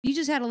You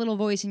just had a little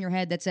voice in your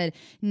head that said,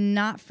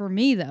 not for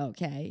me though,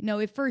 okay? No,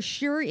 it for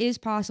sure is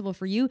possible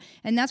for you,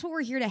 and that's what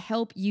we're here to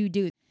help you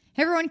do.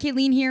 Hey everyone,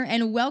 Kayleen here,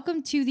 and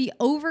welcome to the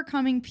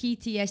Overcoming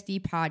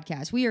PTSD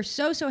podcast. We are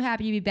so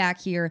happy to be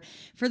back here.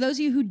 For those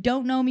of you who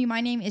don't know me,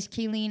 my name is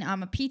Kayleen.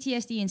 I'm a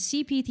PTSD and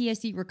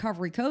CPTSD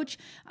recovery coach.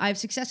 I've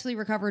successfully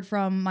recovered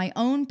from my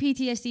own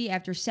PTSD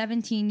after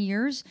 17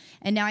 years,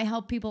 and now I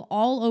help people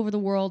all over the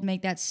world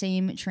make that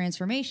same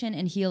transformation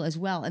and heal as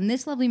well. And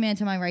this lovely man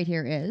to my right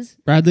here is...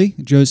 Bradley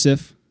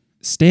Joseph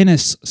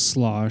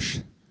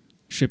Stanislaus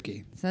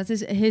Shipke. So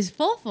that's his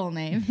full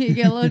name. You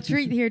get a little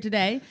treat here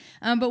today.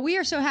 But we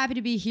are so happy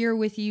to be here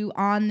with you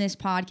on this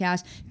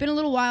podcast. It's been a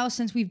little while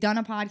since we've done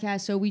a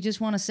podcast, so we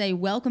just want to say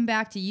welcome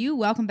back to you,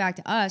 welcome back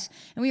to us.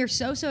 And we are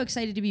so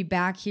excited to be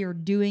back here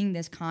doing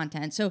this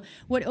content. So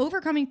what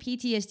Overcoming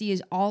PTSD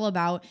is all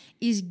about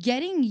is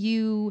getting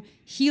you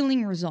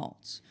healing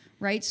results.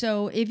 Right?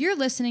 So if you're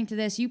listening to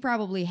this, you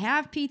probably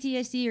have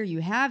PTSD or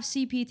you have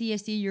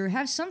CPTSD, you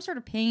have some sort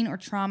of pain or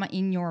trauma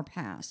in your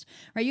past,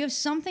 right? You have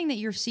something that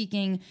you're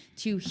seeking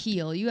to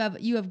heal. You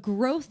have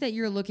growth that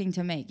you're looking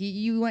to make.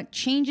 You want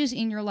changes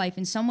in your life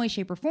in some way,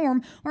 shape, or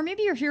form, or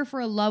maybe you're here for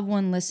a loved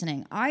one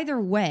listening. Either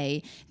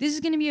way, this is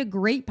going to be a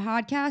great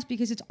podcast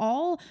because it's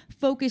all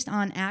focused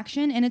on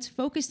action and it's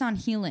focused on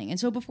healing. And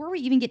so before we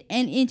even get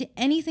into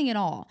anything at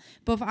all,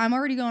 I'm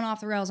already going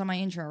off the rails on my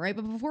intro, right?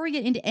 But before we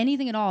get into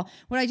anything at all,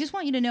 what I just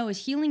want you to know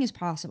is healing is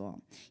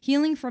possible.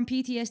 Healing from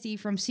PTSD,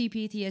 from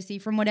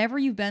CPTSD, from whatever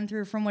you've been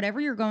through, from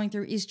whatever you're going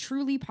through is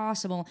truly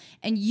possible,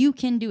 and you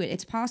can do it.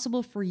 It's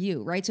possible for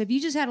you, right? So if you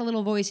just had a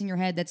little voice in your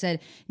head that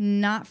said,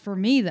 not for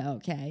me though,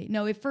 okay?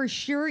 No, it for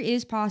sure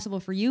is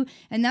possible for you,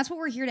 and that's what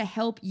we're here to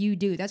help you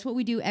do. That's what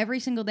we do every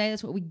single day.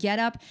 That's what we get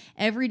up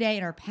every day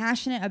and are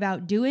passionate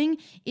about doing.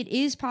 It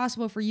is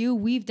possible for you.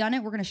 We've done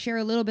it. We're going to share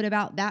a little bit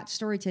about that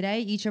story today,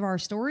 each of our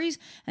stories,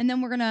 and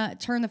then we're going to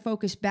turn the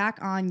focus back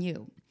on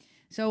you.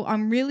 So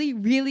I'm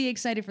really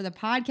excited for the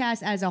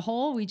podcast as a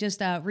whole. We just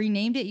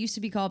renamed it. It used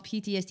to be called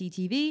PTSD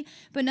TV,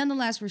 but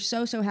nonetheless, we're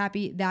so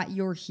happy that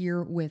you're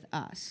here with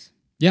us.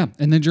 Yeah,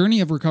 and the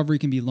journey of recovery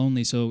can be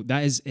lonely. So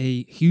that is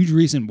a huge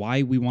reason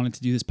why we wanted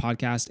to do this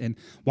podcast and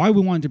why we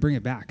wanted to bring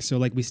it back. So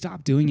we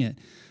stopped doing it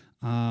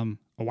quite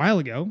a while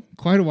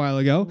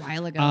ago.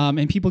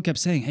 And people kept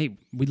saying, hey,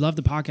 we love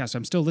the podcast.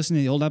 I'm still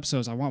listening to the old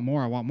episodes. I want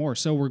more.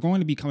 So we're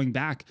going to be coming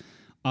back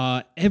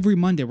every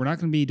Monday. We're not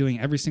going to be doing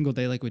every single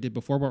day like we did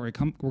before, but we're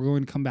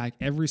going to come back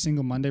every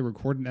single Monday,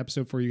 record an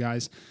episode for you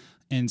guys,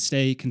 and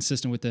stay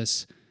consistent with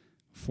this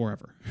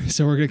forever.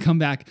 So we're going to come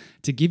back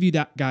to give you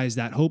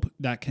that hope,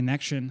 that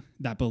connection,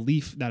 that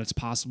belief that it's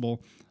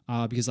possible,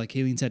 because like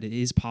Kayleen said, it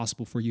is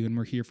possible for you, and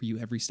we're here for you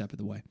every step of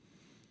the way.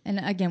 And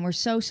again, we're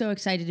so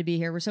excited to be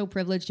here. We're so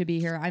privileged to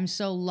be here. I'm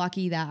so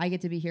lucky that I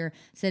get to be here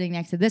sitting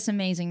next to this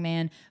amazing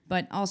man,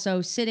 but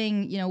also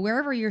sitting,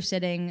 wherever you're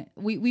sitting,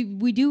 we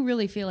do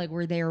really feel like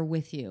we're there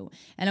with you.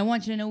 And I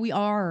want you to know we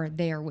are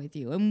there with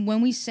you. And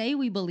when we say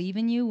we believe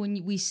in you,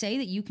 when we say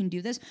that you can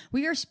do this,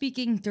 we are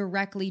speaking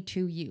directly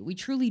to you. We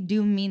truly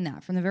do mean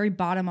that from the very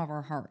bottom of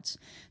our hearts.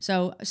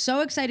 So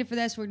excited for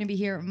this. We're going to be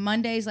here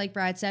Mondays, like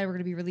Brad said. We're going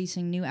to be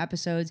releasing new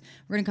episodes.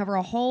 We're going to cover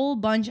a whole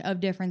bunch of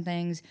different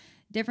things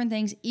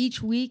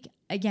each week,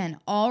 again,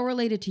 all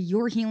related to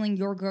your healing,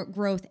 your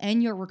growth,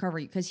 and your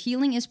recovery, because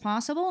healing is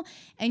possible,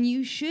 and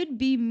you should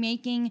be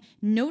making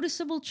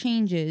noticeable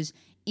changes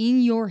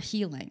in your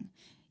healing,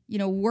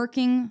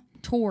 working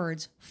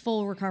towards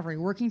full recovery,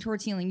 working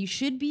towards healing. You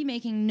should be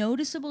making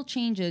noticeable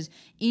changes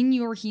in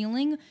your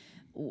healing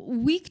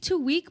week to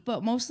week,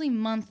 but mostly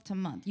month to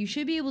month. You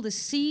should be able to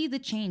see the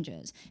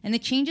changes, and the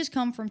changes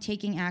come from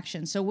taking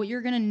action. So what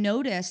you're going to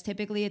notice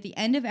typically at the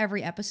end of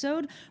every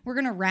episode, we're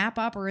going to wrap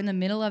up, or in the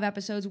middle of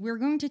episodes, we're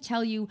going to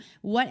tell you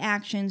what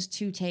actions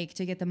to take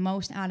to get the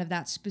most out of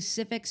that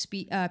specific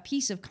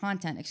piece of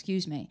content,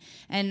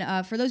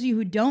 And for those of you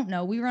who don't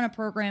know, we run a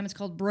program. It's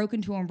called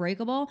Broken to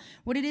Unbreakable.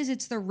 What it is,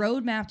 it's the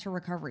roadmap to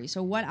recovery.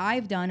 So what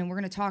I've done, and we're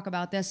going to talk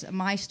about this,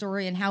 my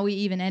story and how we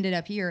even ended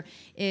up here,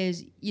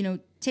 is,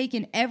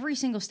 taken every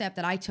single step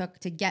that I took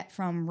to get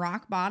from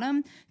rock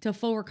bottom to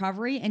full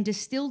recovery and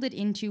distilled it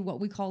into what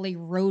we call a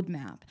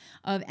roadmap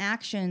of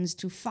actions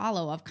to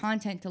follow, of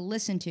content to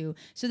listen to,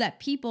 so that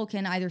people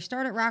can either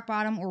start at rock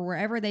bottom or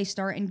wherever they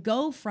start and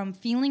go from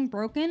feeling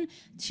broken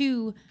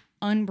to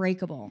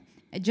unbreakable,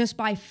 just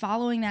by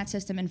following that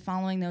system and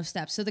following those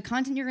steps. So the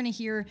content you're going to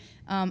hear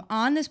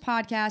on this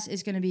podcast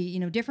is going to be,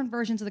 different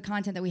versions of the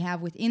content that we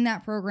have within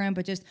that program,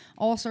 but just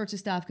all sorts of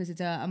stuff, because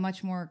it's a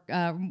much more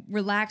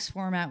relaxed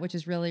format, which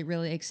is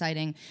really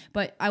exciting.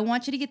 But I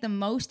want you to get the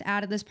most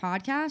out of this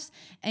podcast.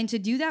 And to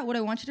do that, what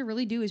I want you to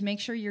really do is make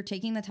sure you're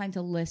taking the time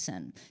to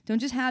listen. Don't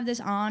just have this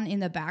on in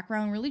the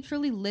background. Really,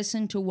 truly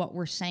listen to what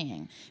we're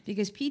saying,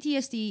 because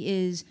PTSD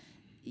is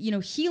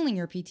healing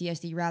your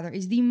PTSD rather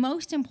is the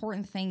most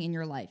important thing in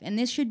your life. And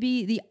this should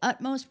be the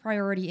utmost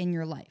priority in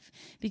your life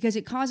because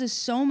it causes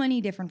so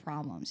many different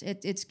problems.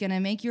 It's going to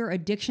make your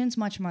addictions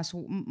much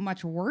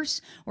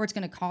worse, or it's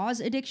going to cause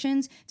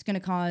addictions. It's going to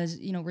cause,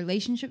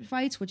 relationship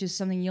fights, which is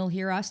something you'll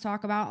hear us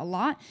talk about a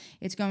lot.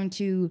 It's going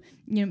to,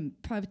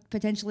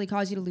 potentially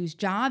cause you to lose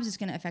jobs. It's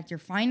going to affect your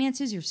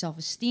finances, your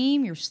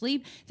self-esteem, your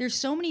sleep. There's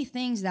so many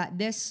things that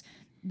this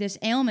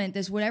ailment,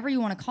 this whatever you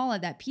want to call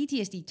it, that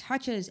PTSD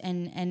touches,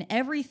 and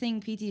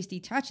everything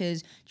PTSD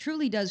touches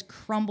truly does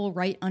crumble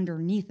right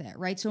underneath it,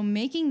 right? So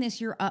making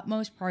this your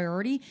utmost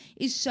priority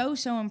is so,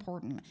 so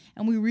important.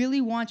 And we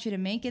really want you to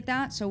make it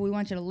that. So we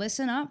want you to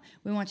listen up.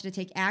 We want you to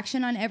take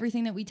action on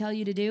everything that we tell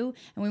you to do.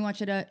 And we want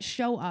you to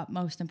show up,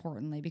 most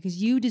importantly,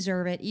 because you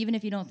deserve it. Even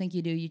if you don't think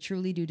you do, you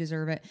truly do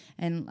deserve it.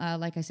 And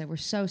like I said, we're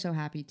so, so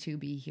happy to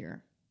be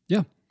here.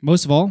 Yeah.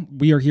 Most of all,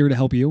 we are here to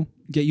help you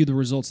get you the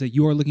results that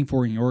you are looking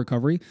for in your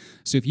recovery.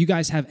 So if you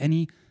guys have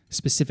any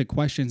specific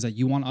questions that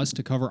you want us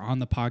to cover on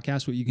the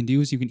podcast, what you can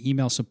do is you can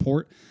email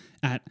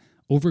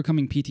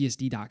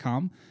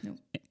support@overcomingptsd.com. Nope.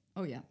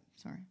 Oh, yeah.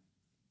 Sorry.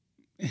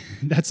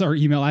 That's our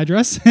email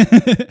address.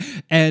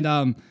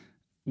 And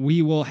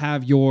we will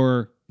have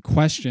your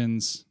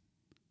questions.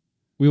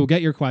 We will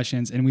get your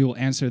questions and we will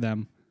answer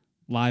them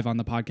live on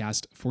the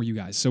podcast for you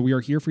guys. So we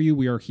are here for you.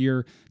 We are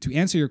here to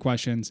answer your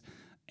questions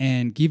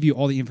and give you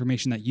all the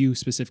information that you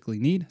specifically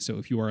need. So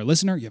if you are a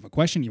listener, you have a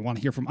question, you want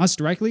to hear from us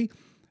directly,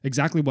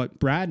 exactly what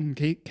Brad and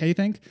Kay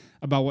think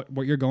about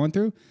what you're going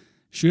through,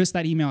 shoot us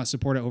that email at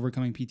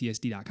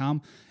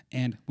support@overcomingptsd.com,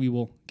 and we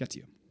will get to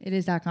you. It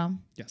is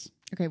 .com? Yes.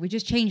 Okay, we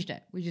just changed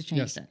it.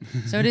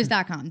 So it is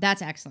 .com.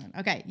 That's excellent.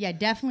 Okay, yeah,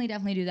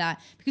 definitely do that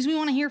because we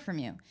want to hear from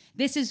you.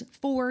 This is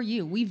for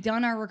you. We've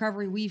done our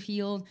recovery. We've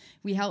healed.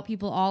 We help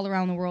people all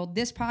around the world.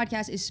 This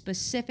podcast is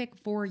specific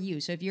for you.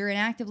 So if you're an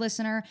active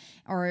listener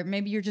or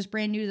maybe you're just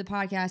brand new to the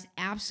podcast,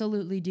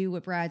 absolutely do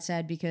what Brad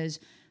said because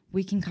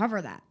we can cover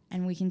that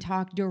and we can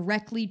talk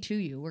directly to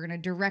you. We're going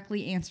to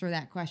directly answer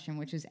that question,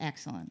 which is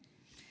excellent.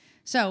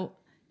 So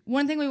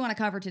one thing we want to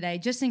cover today,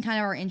 just in kind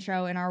of our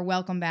intro and our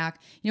welcome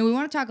back, we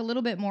want to talk a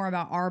little bit more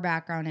about our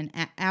background and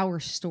our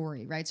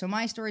story, right? So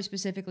my story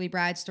specifically,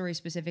 Brad's story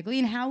specifically,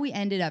 and how we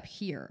ended up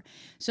here.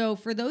 So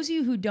for those of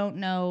you who don't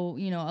know,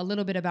 a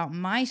little bit about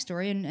my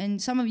story,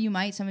 and some of you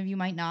might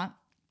not,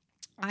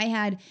 I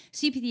had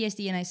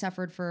CPTSD and I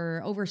suffered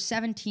for over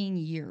 17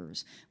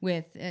 years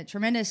with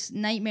tremendous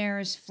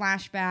nightmares,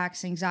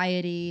 flashbacks,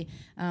 anxiety,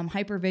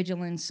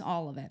 hypervigilance,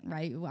 all of it,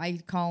 right? I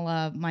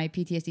call my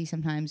PTSD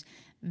sometimes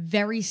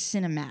very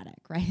cinematic,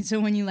 right? So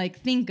when you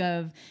think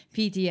of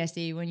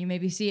PTSD, when you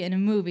maybe see it in a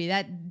movie,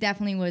 that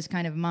definitely was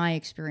kind of my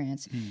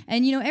experience.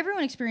 And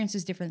everyone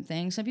experiences different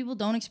things. Some people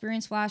don't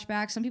experience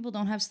flashbacks. Some people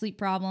don't have sleep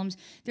problems.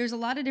 There's a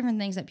lot of different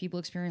things that people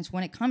experience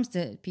when it comes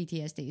to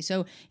PTSD.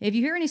 So if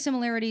you hear any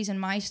similarities in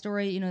my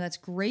story, that's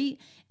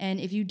great. And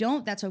if you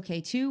don't, that's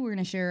okay too. We're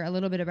going to share a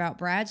little bit about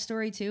Brad's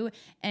story too.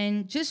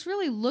 And just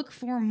really look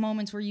for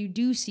moments where you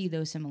do see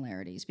those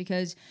similarities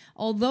because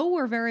although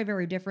we're very,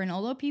 very different,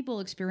 although people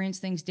experience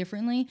things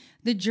differently,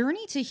 the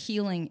journey to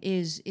healing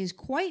is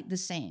quite the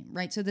same,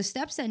 right? So the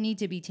steps that need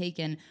to be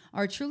taken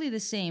are truly the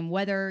same,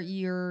 whether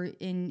you're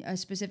in a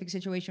specific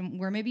situation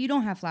where maybe you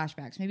don't have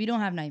flashbacks, maybe you don't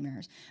have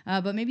nightmares,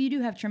 but maybe you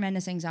do have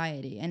tremendous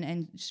anxiety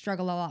and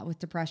struggle a lot with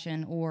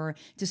depression or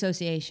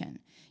dissociation.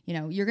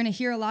 You're going to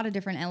hear a lot of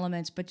different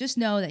elements, but just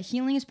know that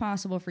healing is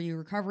possible for you,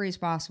 recovery is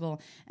possible,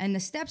 and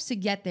the steps to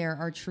get there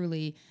are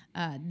truly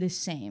the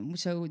same.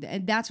 So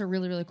that's a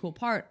really, really cool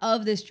part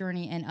of this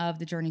journey and of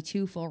the journey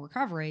to full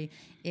recovery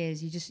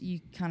is you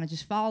kind of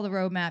just follow the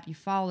roadmap, you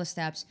follow the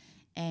steps,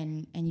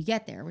 and you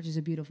get there, which is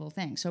a beautiful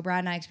thing. So Brad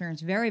and I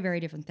experienced very, very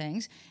different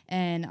things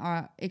and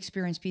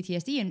experienced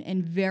PTSD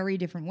in very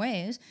different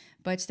ways,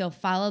 but still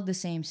followed the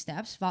same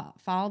steps,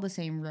 follow the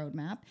same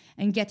roadmap,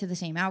 and get to the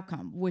same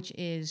outcome, which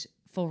is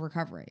full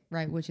recovery,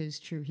 right? Which is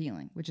true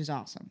healing, which is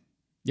awesome.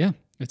 Yeah,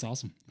 it's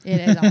awesome. It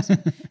is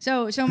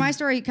awesome. So my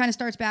story kind of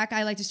starts back.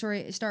 I like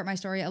to start my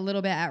story a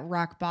little bit at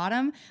rock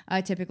bottom.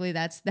 Typically,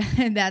 that's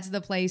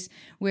the place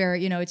where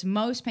it's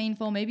most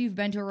painful. Maybe you've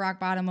been to a rock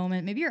bottom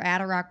moment. Maybe you're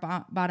at a rock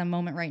bottom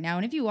moment right now.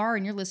 And if you are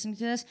and you're listening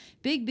to this,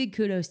 big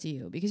kudos to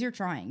you because you're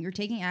trying, you're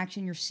taking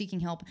action, you're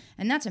seeking help,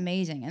 and that's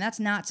amazing. And that's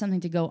not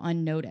something to go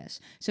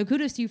unnoticed. So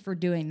kudos to you for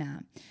doing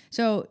that.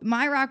 So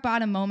my rock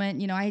bottom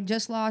moment, I had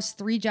just lost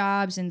 3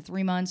 jobs in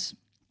 3 months.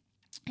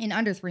 In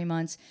under 3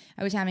 months,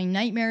 I was having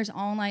nightmares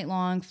all night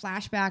long,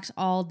 flashbacks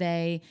all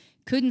day,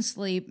 couldn't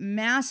sleep,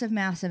 massive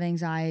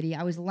anxiety.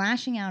 I was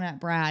lashing out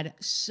at Brad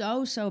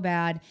so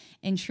bad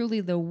in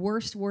truly the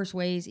worst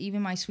ways.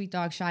 Even my sweet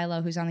dog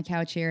Shiloh, who's on the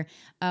couch here,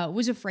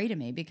 was afraid of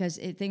me because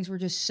things were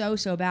just so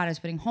bad. I was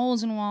putting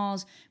holes in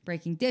walls,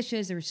 breaking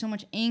dishes. There was so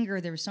much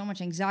anger. There was so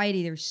much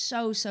anxiety. There was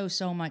so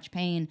much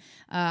pain.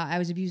 I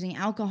was abusing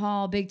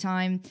alcohol big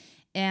time.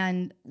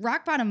 And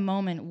rock bottom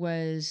moment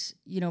was,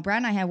 Brad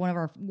and I had one of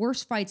our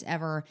worst fights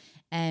ever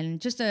and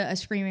just a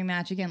screaming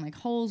match again, like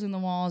holes in the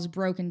walls,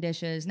 broken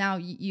dishes. Now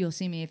you'll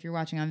see me if you're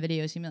watching on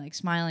video, see me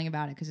smiling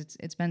about it because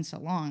it's been so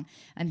long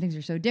and things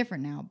are so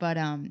different now. But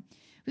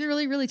was a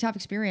really, really tough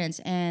experience.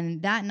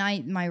 And that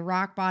night, my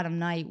rock bottom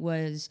night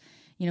was,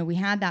 we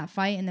had that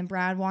fight, and then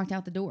Brad walked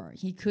out the door.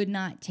 He could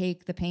not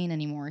take the pain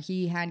anymore.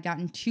 He had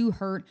gotten too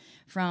hurt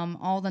from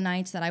all the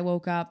nights that I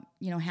woke up,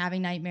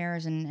 having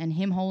nightmares and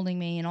him holding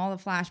me and all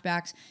the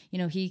flashbacks,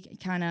 he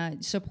kind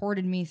of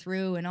supported me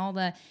through, and all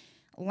the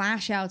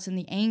lash outs and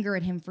the anger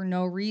at him for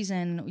no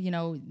reason,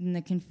 and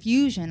the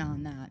confusion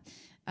on that.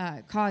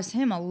 Caused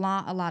him a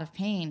lot of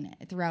pain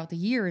throughout the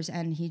years,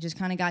 and he just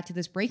kind of got to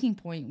this breaking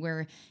point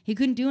where he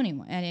couldn't do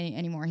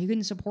anymore. He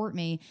couldn't support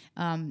me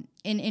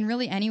in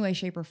really any way,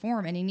 shape, or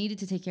form, and he needed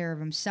to take care of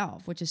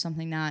himself, which is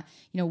something that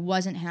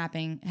wasn't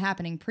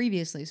happening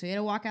previously. So he had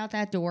to walk out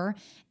that door,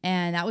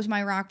 and that was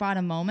my rock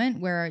bottom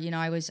moment where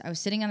I was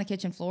sitting on the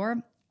kitchen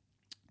floor,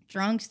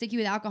 drunk, sticky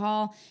with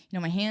alcohol.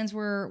 My hands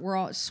were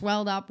all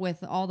swelled up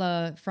with all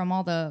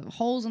the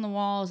holes in the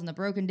walls and the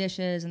broken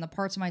dishes and the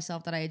parts of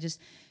myself that I had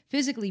just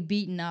physically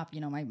beaten up.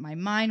 My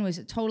mind was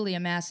totally a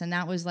mess. And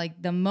that was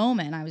like the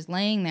moment I was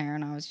laying there,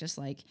 and I was just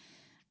like,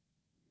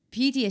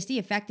 PTSD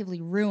effectively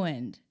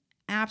ruined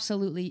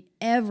absolutely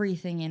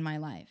everything in my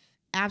life.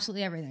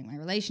 Absolutely everything. My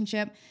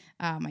relationship,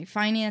 my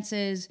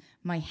finances,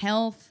 my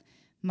health,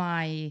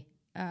 my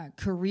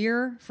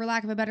career, for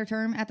lack of a better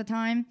term at the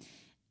time.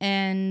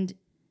 And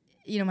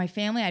my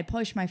family, I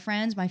pushed my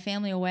friends, my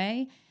family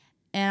away.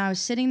 And I was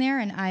sitting there,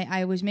 and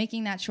I was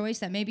making that choice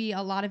that maybe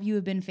a lot of you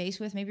have been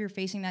faced with. Maybe you're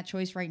facing that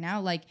choice right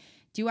now. Like,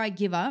 do I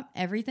give up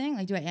everything?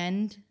 Like, do I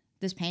end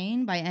this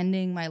pain by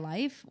ending my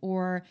life?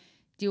 Or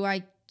do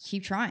I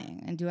keep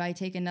trying? And do I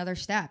take another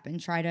step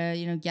and try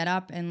to, get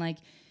up and like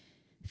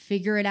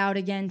figure it out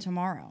again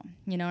tomorrow?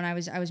 And I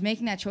was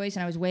making that choice,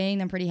 and I was weighing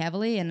them pretty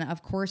heavily. And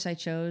of course I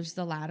chose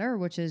the latter,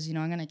 which is,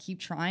 I'm going to keep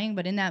trying.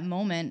 But in that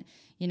moment,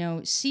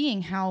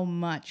 seeing how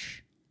much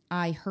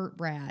I hurt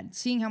Brad,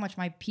 seeing how much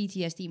my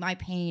PTSD, my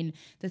pain,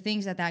 the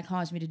things that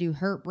caused me to do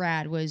hurt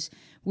Brad was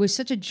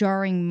such a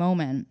jarring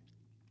moment.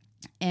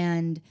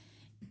 And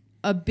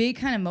a big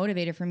kind of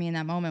motivator for me in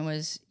that moment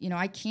was,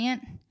 I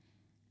can't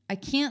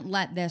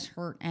let this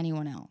hurt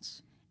anyone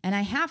else. And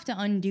I have to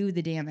undo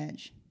the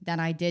damage that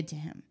I did to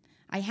him.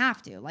 I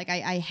have to. Like,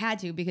 I had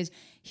to, because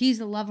he's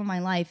the love of my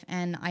life,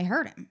 and I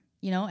hurt him.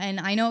 And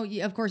I know,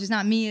 of course, it's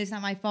not me, it's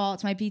not my fault,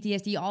 it's my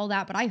PTSD, all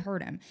that, but I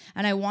hurt him.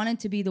 And I wanted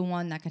to be the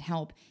one that could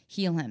help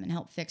heal him and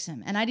help fix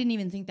him. And I didn't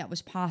even think that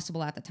was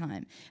possible at the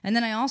time. And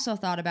then I also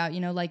thought about,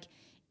 like,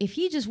 if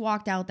he just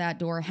walked out that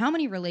door, how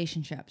many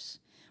relationships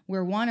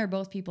where one or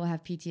both people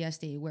have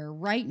PTSD, where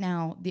right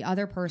now the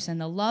other person,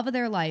 the love of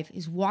their life,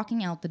 is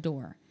walking out the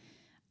door?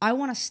 I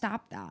want to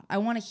stop that. I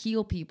want to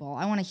heal people.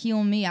 I want to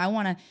heal me. I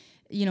want to,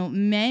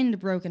 mend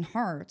broken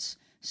hearts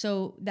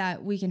so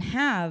that we can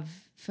have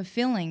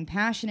fulfilling,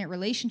 passionate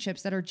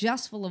relationships that are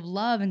just full of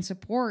love and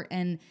support,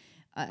 and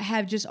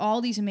have just all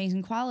these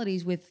amazing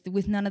qualities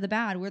with none of the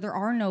bad, where there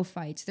are no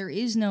fights, there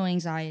is no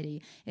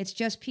anxiety. It's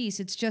just peace.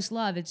 It's just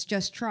love. It's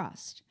just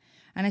trust.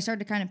 And I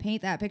started to kind of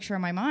paint that picture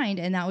in my mind,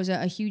 and that was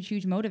a huge,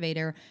 huge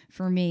motivator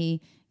for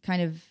me,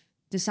 kind of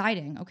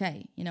deciding,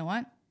 okay, you know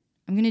what?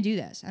 I'm going to do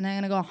this, and I'm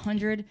going to go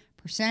 100%,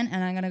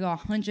 and I'm going to go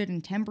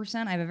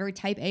 110%. I have a very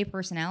type A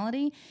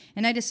personality,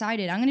 and I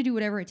decided I'm going to do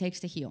whatever it takes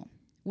to heal.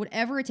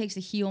 Whatever it takes to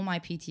heal my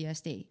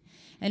PTSD.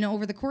 And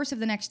over the course of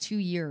the next 2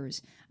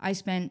 years, I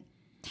spent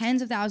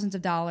tens of thousands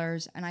of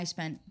dollars, and I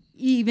spent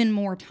even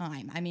more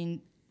time. I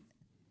mean,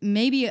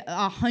 maybe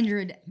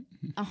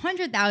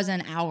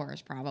 100,000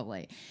 hours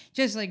probably,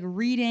 just like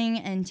reading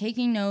and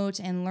taking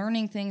notes and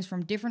learning things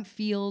from different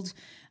fields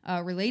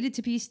related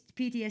to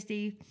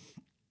PTSD.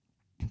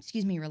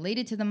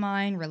 Related to the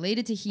mind,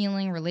 related to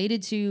healing,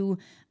 related to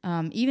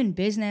even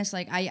business.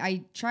 Like,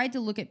 I tried to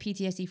look at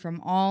PTSD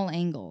from all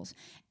angles.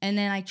 And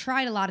then I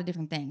tried a lot of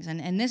different things.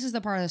 And this is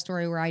the part of the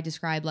story where I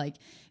describe, like,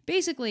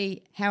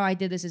 basically how I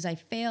did this is I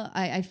fell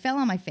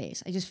on my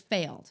face. I just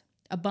failed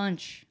a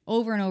bunch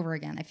over and over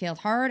again. I failed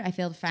hard. I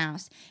failed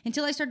fast,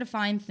 until I started to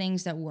find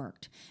things that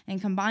worked and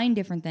combine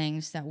different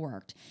things that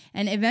worked.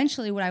 And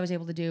eventually what I was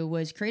able to do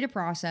was create a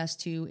process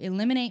to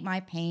eliminate my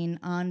pain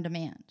on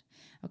demand.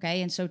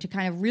 Okay, and so to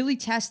kind of really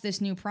test this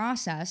new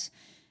process,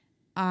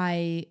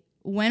 I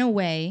went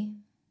away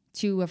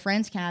to a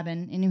friend's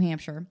cabin in New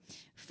Hampshire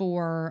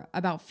for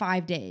about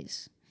 5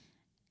 days.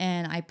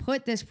 And I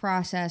put this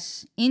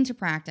process into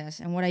practice.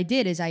 And what I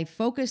did is I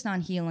focused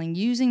on healing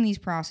using these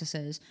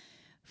processes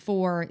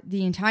for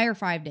the entire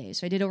 5 days.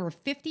 So I did over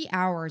 50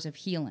 hours of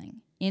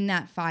healing in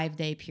that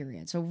 5-day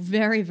period. So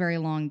very, very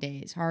long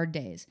days, hard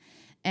days.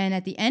 And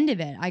at the end of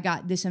it, I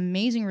got this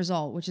amazing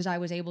result, which is I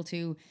was able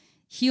to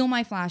heal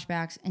my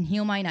flashbacks and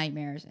heal my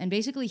nightmares and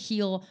basically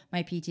heal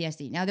my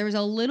PTSD. Now, there was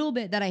a little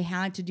bit that I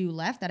had to do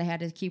left that I had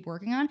to keep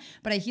working on,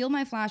 but I healed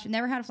my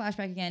never had a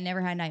flashback again,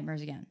 never had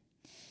nightmares again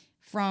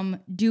from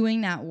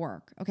doing that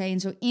work. Okay.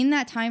 And so in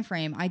that time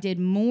frame, I did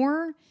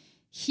more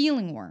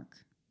healing work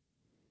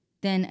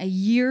than a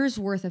year's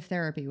worth of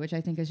therapy, which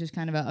I think is just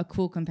kind of a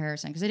cool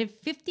comparison, because I did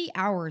 50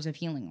 hours of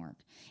healing work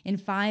in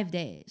 5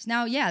 days.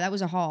 Now, yeah, that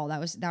was a haul. That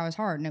was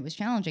hard and it was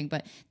challenging,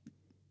 but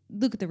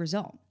look at the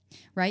result,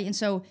 right? And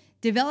so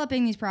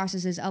developing these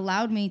processes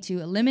allowed me to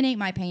eliminate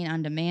my pain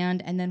on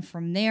demand. And then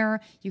from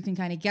there, you can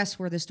kind of guess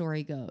where the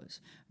story goes,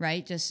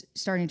 right? Just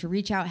starting to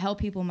reach out, help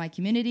people in my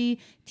community,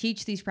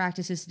 teach these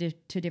practices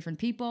to different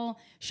people,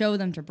 show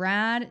them to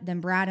Brad.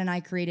 Then Brad and I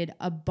created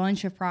a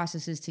bunch of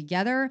processes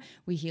together.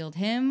 We healed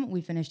him.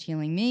 We finished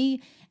healing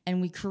me. And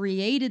we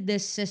created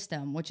this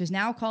system, which is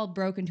now called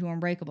Broken to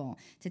Unbreakable,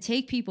 to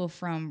take people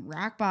from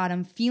rock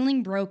bottom,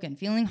 feeling broken,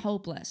 feeling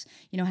hopeless,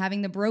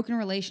 having the broken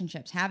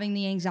relationships, having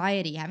the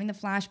anxiety, having the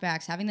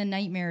flashbacks, having the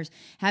nightmares,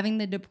 having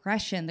the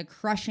depression, the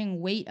crushing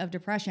weight of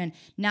depression,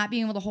 not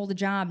being able to hold a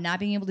job, not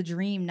being able to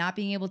dream, not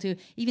being able to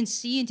even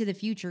see into the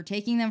future,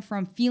 taking them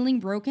from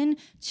feeling broken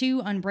to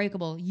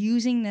unbreakable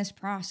using this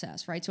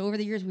process, right? So over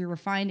the years, we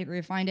refined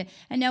it,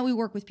 and now we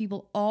work with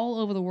people all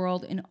over the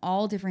world in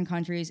all different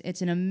countries.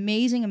 It's an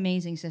amazing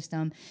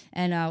system,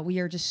 and we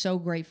are just so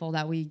grateful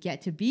that we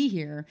get to be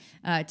here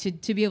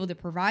to be able to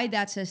provide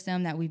that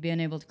system, that we've been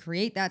able to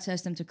create that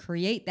system, to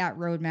create that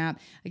roadmap.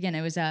 Again,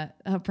 it was a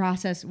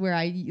process where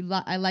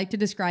I like to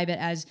describe it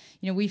as,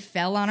 we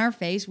fell on our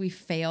face, we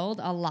failed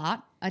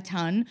a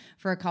ton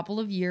for a couple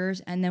of years,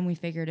 and then we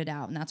figured it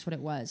out, and that's what it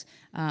was.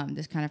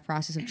 This kind of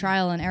process of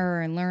trial and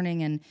error and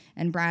learning,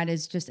 and Brad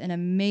is just an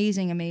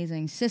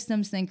amazing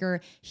systems thinker.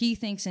 He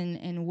thinks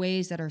in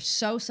ways that are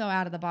so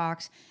out of the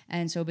box,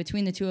 and so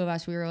between the two of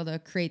us, we were able to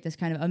create this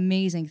kind of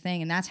amazing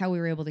thing, and that's how we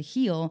were able to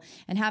heal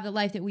and have the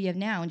life that we have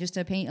now. And just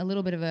to paint a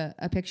little bit of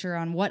a picture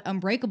on what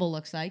unbreakable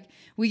looks like,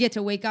 we get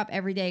to wake up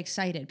every day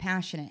excited,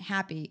 passionate,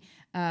 happy.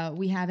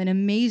 We have an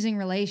amazing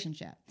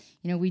relationship.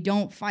 We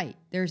don't fight.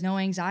 There's no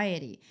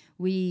anxiety.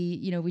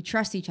 We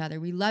trust each other.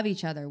 We love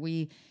each other.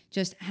 We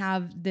just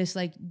have this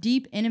like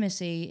deep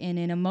intimacy in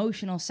an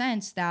emotional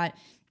sense that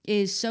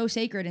is so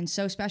sacred and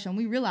so special. And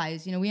we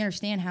realize, we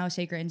understand how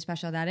sacred and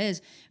special that is.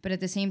 But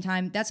at the same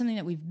time, that's something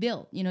that we've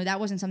built.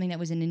 That wasn't something that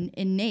was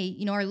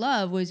innate. Our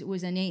love was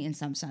innate in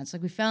some sense.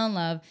 Like we fell in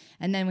love,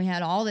 and then we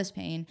had all this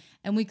pain,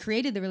 and we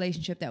created the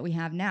relationship that we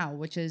have now,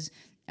 which is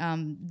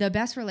the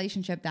best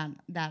relationship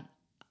that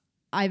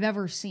I've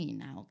ever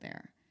seen out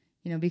there,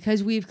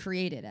 because we've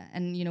created it.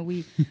 And,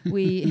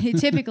 we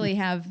typically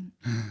have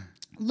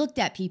looked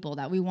at people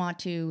that we want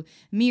to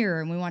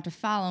mirror and we want to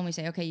follow, and we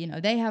say, okay,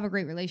 they have a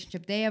great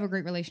relationship. They have a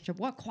great relationship.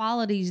 What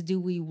qualities do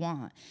we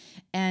want?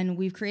 And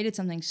we've created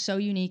something so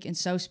unique and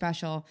so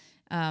special.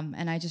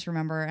 And I just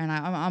remember, and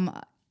I'm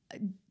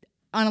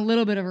on a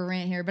little bit of a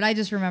rant here, but I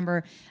just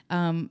remember,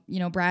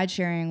 Brad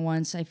sharing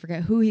once, I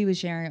forget who he was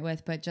sharing it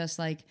with, but just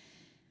like,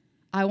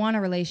 I want a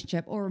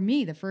relationship, or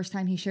me, the first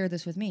time he shared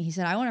this with me, he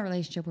said, I want a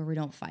relationship where we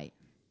don't fight.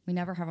 We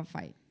never have a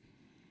fight.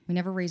 We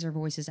never raise our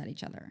voices at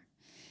each other.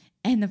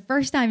 And the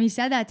first time he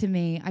said that to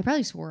me, I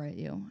probably swore at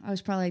you. I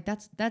was probably like,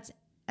 that's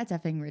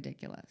effing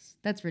ridiculous.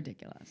 That's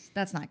ridiculous.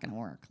 That's not going to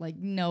work. Like,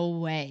 no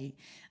way.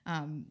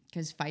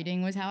 Because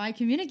fighting was how I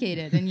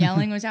communicated, and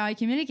yelling was how I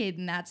communicated.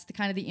 And that's the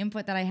kind of the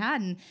input that I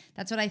had. And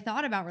that's what I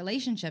thought about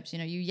relationships.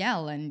 You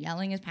yell, and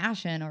yelling is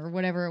passion, or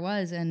whatever it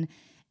was. And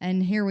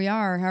here we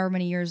are, however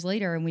many years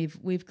later, and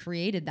we've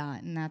created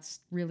that, and that's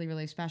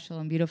really special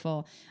and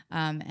beautiful.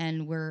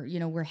 And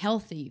we're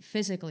healthy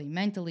physically,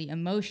 mentally,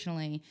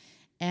 emotionally,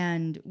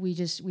 and we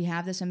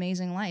have this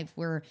amazing life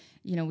where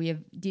we have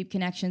deep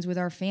connections with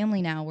our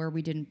family now where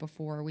we didn't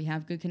before. We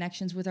have good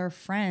connections with our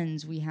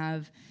friends. We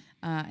have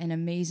an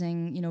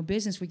amazing,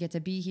 business. We get to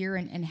be here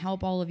and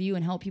help all of you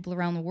and help people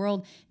around the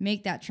world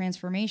make that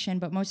transformation.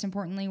 But most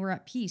importantly, we're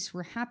at peace.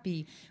 We're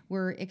happy.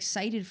 We're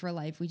excited for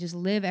life. We just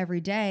live every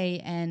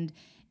day, and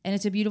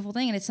it's a beautiful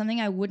thing. And it's something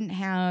I wouldn't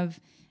have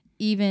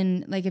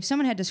even, like, if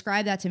someone had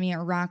described that to me at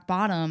rock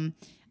bottom,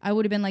 I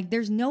would have been like,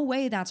 there's no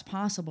way that's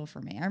possible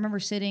for me. I remember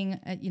sitting,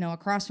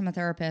 across from a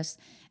therapist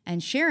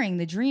and sharing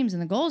the dreams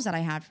and the goals that I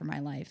had for my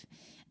life.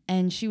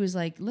 And she was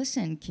like,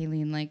 listen,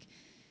 Kayleen, like,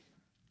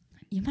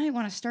 you might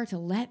want to start to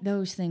let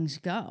those things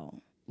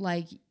go.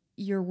 Like,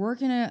 you're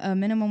working a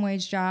minimum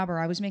wage job, or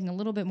I was making a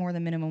little bit more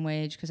than minimum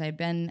wage because I'd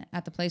been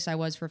at the place I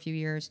was for a few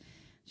years.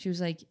 She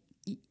was like,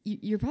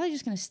 you're probably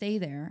just going to stay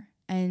there,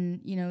 and,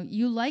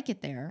 you like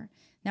it there.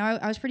 Now,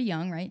 I was pretty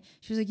young, right?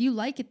 She was like, you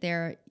like it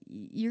there.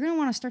 You're going to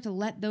want to start to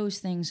let those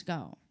things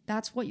go.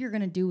 That's what you're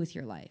going to do with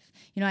your life.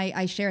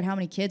 I shared how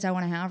many kids I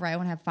want to have, right? I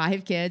want to have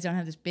 5 kids. I want to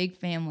have this big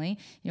family.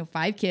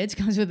 5 kids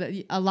comes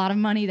with a lot of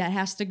money that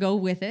has to go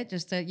with it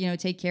just to,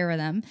 take care of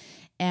them.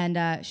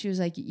 And she was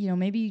like,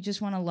 maybe you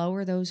just want to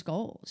lower those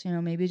goals.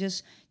 Maybe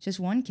just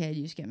 1 kid.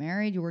 You just get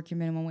married. You work your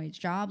minimum wage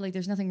job. Like,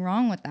 there's nothing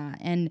wrong with that.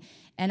 And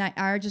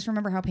I just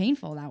remember how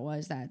painful that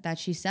was that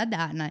she said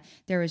that. And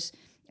there was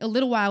a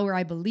little while where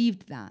I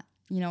believed that.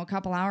 A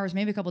couple hours,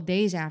 maybe a couple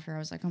days after, I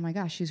was like, oh my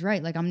gosh, she's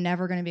right. Like, I'm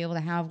never going to be able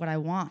to have what I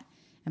want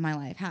in my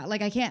life.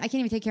 I can't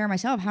even take care of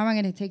myself. How am I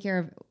going to take care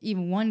of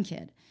even 1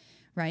 kid,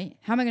 right?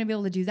 How am I going to be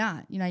able to do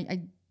that?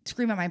 I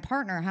scream at my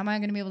partner. How am I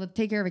going to be able to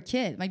take care of a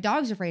kid? My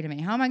dog's afraid of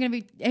me. How am I going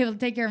to be able to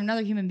take care of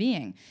another human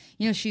being?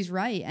 She's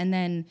right. And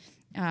then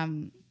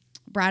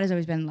Brad has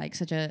always been like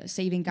such a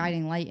saving,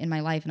 guiding light in my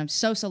life. And I'm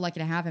so lucky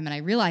to have him. And I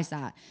realize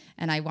that.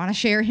 And I want to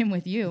share him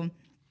with you.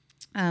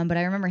 But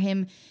I remember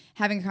him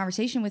having a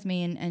conversation with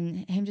me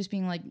and him just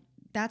being like,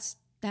 that's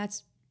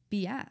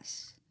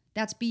BS.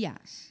 That's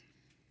BS.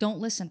 Don't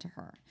listen to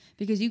her,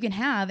 because you can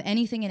have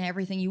anything and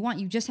everything you want.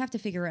 You just have to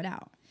figure it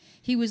out.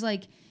 He was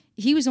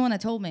the one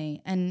that told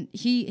me, and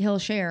he'll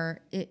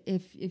share,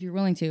 if you're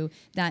willing to,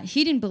 that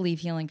he didn't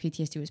believe healing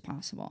PTSD was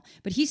possible.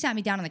 But he sat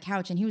me down on the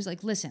couch and he was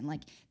like, listen,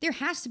 like, there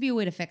has to be a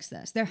way to fix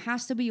this. There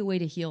has to be a way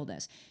to heal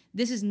this.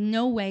 This is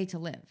no way to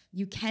live.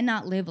 You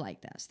cannot live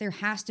like this. There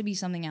has to be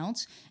something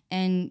else,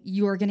 and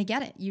you're going to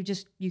get it.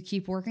 You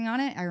keep working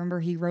on it. I remember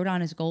he wrote on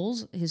his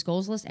goals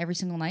list every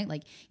single night.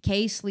 Like,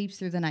 Kay sleeps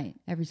through the night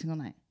every single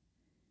night.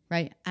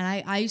 Right.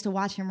 And I used to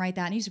watch him write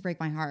that, and it used to break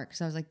my heart,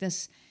 because I was like,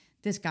 this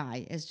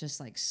guy is just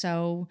like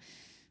so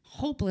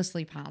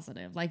hopelessly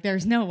positive. Like,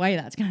 there's no way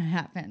that's going to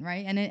happen.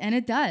 Right. And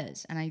it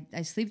does. And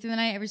I sleep through the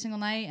night every single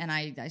night, and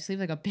I sleep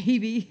like a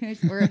baby,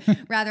 or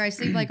rather I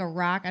sleep like a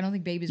rock. I don't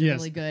think babies are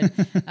really good.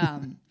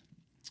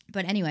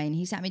 But anyway, and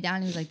he sat me down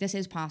and he was like, this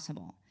is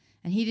possible.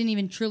 And he didn't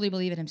even truly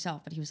believe it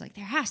himself, but he was like,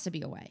 there has to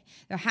be a way.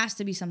 There has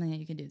to be something that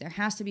you can do. There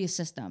has to be a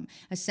system,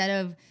 a set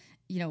of,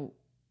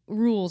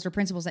 rules or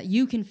principles that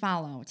you can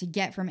follow to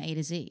get from A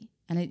to Z.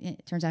 And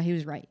it turns out he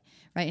was right.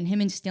 And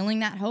him instilling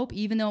that hope,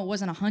 even though it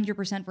wasn't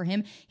 100% for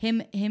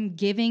him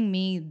giving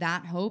me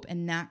that hope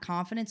and that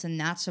confidence and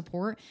that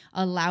support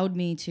allowed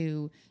me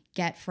to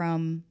get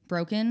from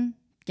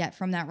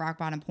that rock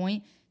bottom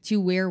point to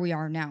where we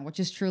are now, which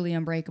is truly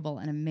unbreakable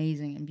and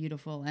amazing and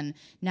beautiful. And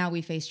now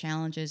we face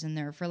challenges, and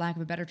they're, for lack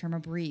of a better term, a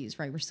breeze,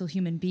 right? We're still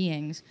human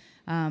beings,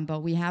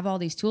 but we have all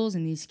these tools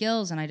and these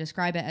skills. And I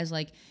describe it as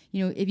like,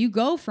 if you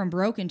go from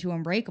broken to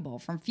unbreakable,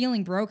 from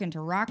feeling broken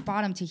to rock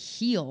bottom to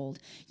healed,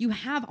 you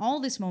have all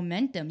this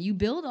momentum. You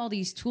build all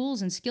these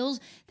tools and skills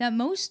that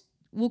most,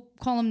 we'll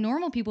call them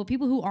normal people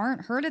who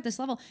aren't hurt at this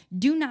level,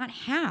 do not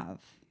have.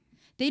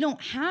 They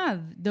don't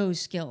have those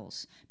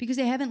skills because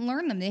they haven't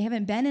learned them. They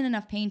haven't been in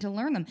enough pain to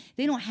learn them.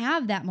 They don't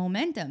have that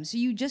momentum. So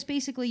you just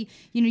basically,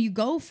 you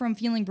go from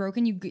feeling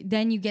broken,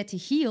 then you get to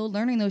heal,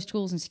 learning those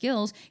tools and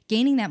skills,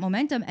 gaining that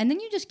momentum, and then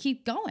you just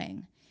keep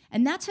going.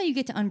 And that's how you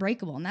get to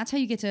unbreakable. And that's how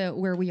you get to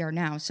where we are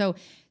now. So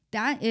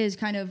that is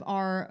kind of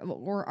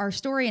our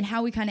story and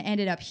how we kind of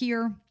ended up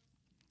here.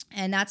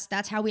 And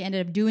that's how we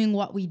ended up doing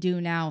what we do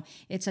now.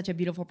 It's such a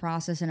beautiful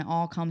process, and it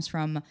all comes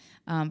from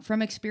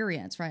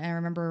experience, right? And I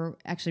remember,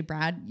 actually,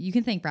 Brad, you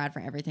can thank Brad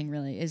for everything,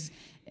 really, is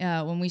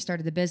when we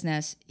started the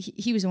business,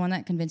 he was the one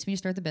that convinced me to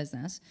start the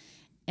business.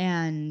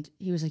 And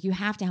he was like, you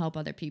have to help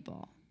other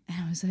people.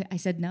 And I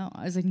said, no.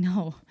 I was like,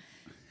 no,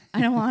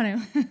 I don't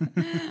want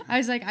to. I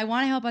was like, I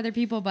want to help other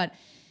people, but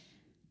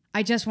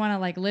I just want to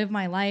like live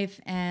my life,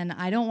 and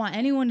I don't want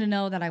anyone to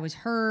know that I was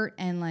hurt.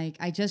 And like,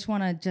 I just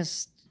want to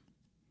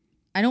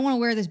I don't want to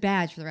wear this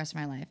badge for the rest of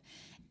my life.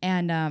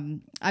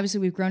 And obviously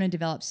we've grown and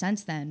developed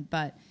since then,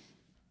 but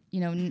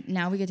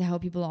now we get to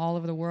help people all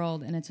over the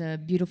world, and it's a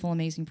beautiful,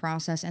 amazing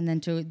process. And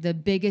then the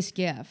biggest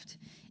gift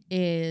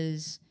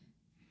is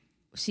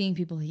seeing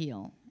people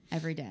heal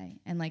every day,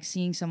 and like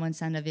seeing someone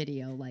send a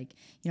video, like,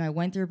 I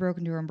went through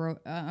broken to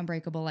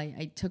unbreakable.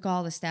 I took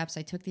all the steps,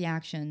 I took the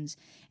actions,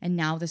 and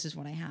now this is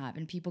what I have.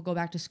 And people go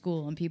back to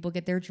school, and people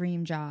get their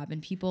dream job,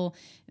 and people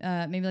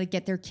maybe like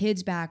get their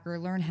kids back, or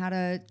learn how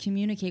to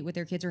communicate with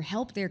their kids, or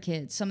help their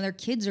kids. Some of their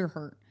kids are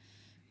hurt,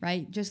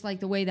 right? Just like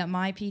the way that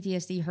my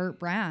PTSD hurt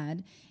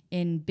Brad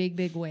in big,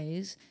 big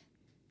ways,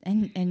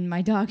 and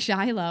my dog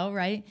Shiloh,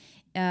 right?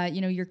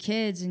 Your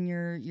kids and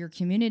your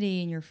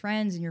community and your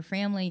friends and your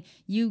family,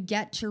 you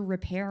get to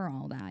repair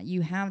all that.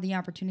 You have the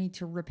opportunity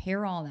to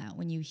repair all that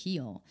when you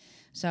heal.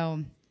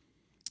 So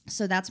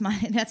that's my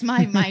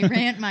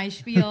rant, my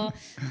spiel.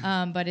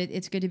 But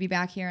it's good to be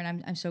back here,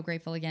 and I'm so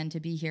grateful again to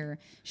be here,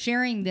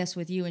 sharing this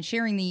with you and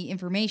sharing the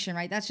information.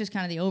 Right, that's just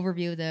kind of the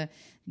overview of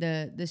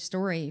the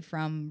story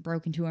from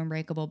broken to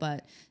unbreakable.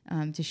 But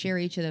to share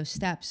each of those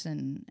steps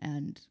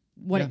and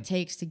what it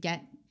takes to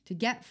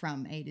get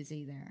from A to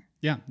Z there.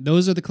 Yeah,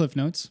 those are the cliff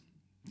notes.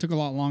 Took a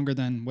lot longer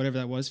than whatever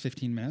that was,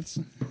 15 minutes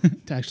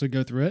to actually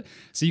go through it.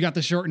 So you got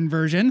the shortened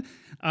version.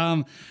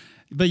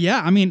 But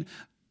yeah, I mean,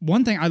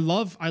 one thing I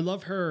love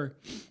her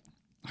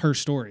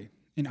story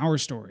and our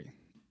story,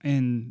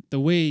 and the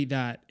way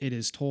that it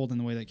is told, and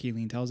the way that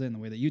Kayleen tells it, and the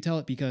way that you tell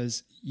it,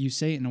 because you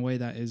say it in a way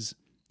that is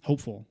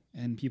hopeful,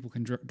 and people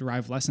can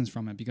derive lessons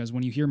from it. Because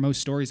when you hear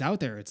most stories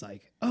out there, it's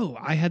like, oh,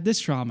 I had this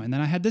trauma, and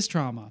then I had this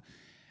trauma,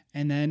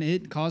 and then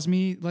it caused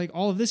me like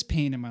all of this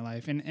pain in my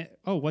life. And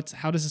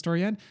how does the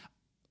story end?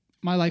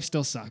 My life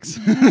still sucks.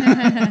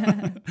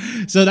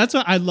 So that's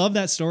what I love,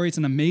 that story. It's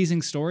an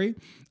amazing story.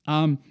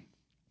 And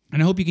I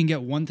hope you can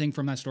get one thing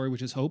from that story,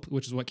 which is hope,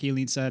 which is what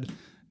Kayleen said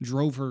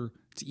drove her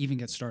to even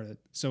get started.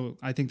 So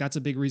I think that's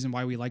a big reason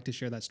why we like to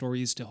share that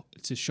story, is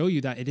to show you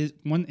that it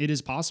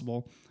is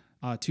possible,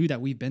 two, that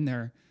we've been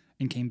there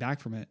and came back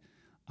from it,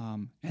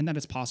 and that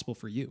it's possible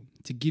for you,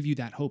 to give you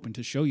that hope and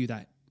to show you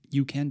that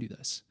you can do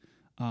this.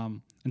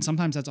 And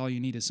sometimes that's all you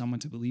need, is someone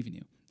to believe in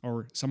you,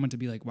 or someone to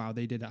be like, wow,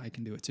 they did it, I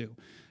can do it too.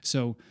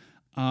 So,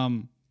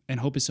 and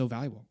hope is so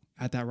valuable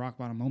at that rock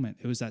bottom moment.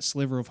 It was that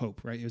sliver of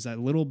hope, right? It was that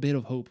little bit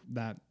of hope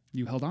that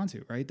you held on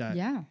to, right?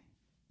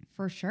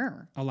 For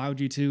sure. allowed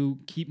you to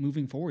keep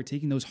moving forward,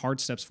 taking those hard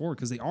steps forward,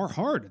 because they are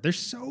hard. They're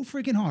so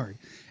freaking hard.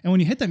 And when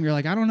you hit them, you're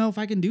like, I don't know if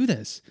I can do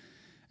this.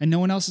 And no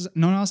one else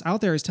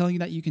out there is telling you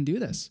that you can do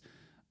this.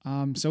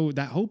 So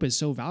that hope is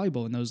so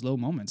valuable in those low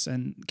moments.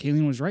 And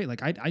Kayleen was right.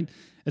 Like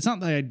it's not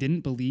that I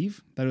didn't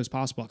believe that it was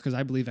possible, because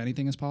I believe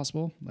anything is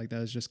possible. Like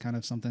that is just kind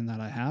of something that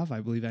I have.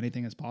 I believe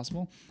anything is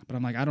possible, but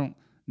I'm like, I don't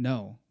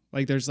know.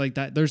 Like there's like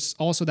that. There's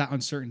also that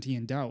uncertainty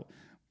and doubt.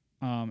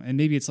 And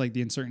maybe it's like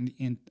the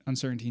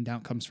uncertainty and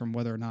doubt comes from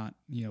whether or not,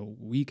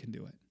 we can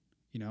do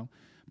it,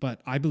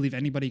 but I believe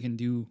anybody can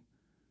do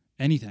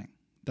anything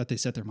that they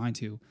set their mind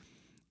to,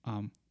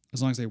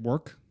 as long as they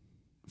work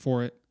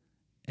for it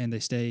and they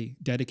stay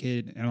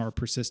dedicated and are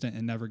persistent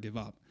and never give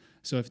up.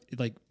 So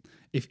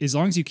if as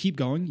long as you keep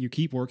going, you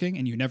keep working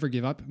and you never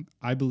give up,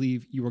 I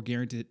believe you are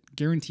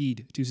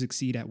guaranteed to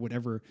succeed at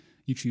whatever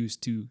you choose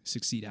to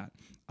succeed at.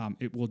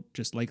 It will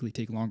just likely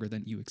take longer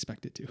than you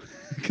expect it to,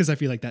 because I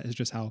feel like that is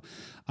just how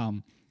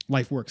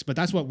life works. But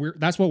that's what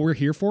we're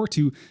here for,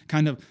 to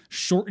kind of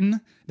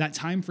shorten that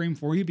time frame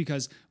for you,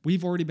 because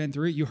we've already been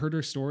through it. You heard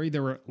her story.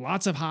 There were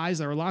lots of highs,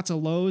 there were lots of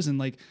lows, and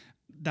like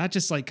that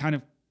just like kind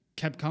of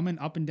kept coming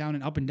up and down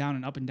and up and down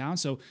and up and down.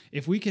 So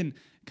if we can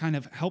kind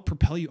of help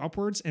propel you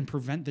upwards and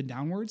prevent the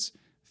downwards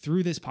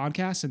through this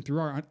podcast and through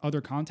our other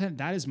content,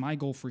 that is my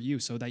goal for you,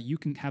 so that you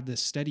can have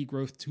this steady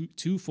growth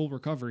to full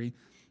recovery.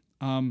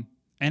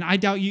 And I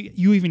doubt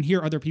you even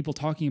hear other people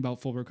talking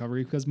about full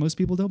recovery, because most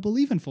people don't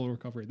believe in full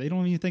recovery. They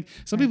don't even think.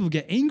 Some people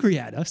get angry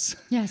at us.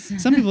 Yes.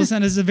 Some people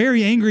send us a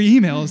very angry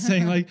email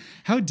saying like,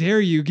 how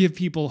dare you give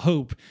people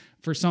hope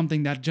for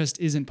something that just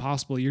isn't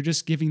possible? You're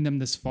just giving them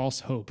this false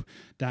hope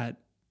that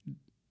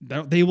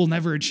they will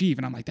never achieve.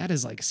 And I'm like, that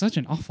is like such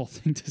an awful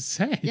thing to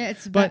say. Yeah,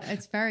 it's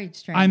very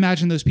strange. I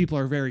imagine those people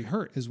are very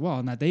hurt as well,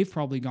 and that they've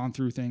probably gone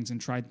through things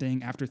and tried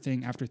thing after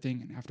thing after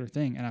thing and after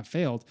thing and have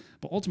failed.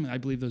 But ultimately, I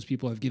believe those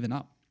people have given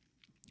up.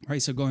 Right.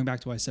 So going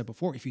back to what I said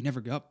before, if you never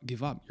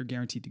give up, you're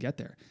guaranteed to get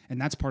there. And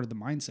that's part of the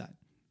mindset.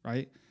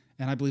 Right.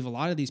 And I believe a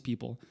lot of these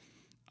people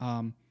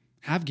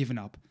have given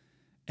up,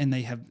 and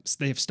they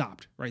have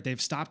stopped. Right.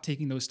 They've stopped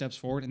taking those steps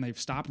forward, and they've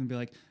stopped and be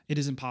like, it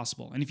is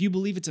impossible. And if you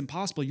believe it's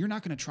impossible, you're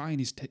not going to try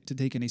to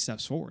take any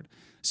steps forward.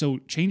 So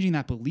changing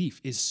that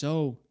belief is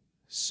so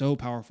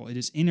powerful. It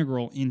is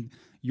integral in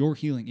your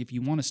healing. If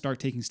you want to start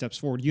taking steps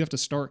forward, you have to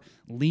start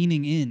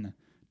leaning in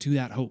to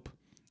that hope,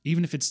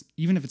 even if it's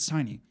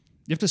tiny.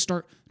 You have to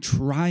start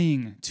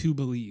trying to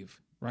believe,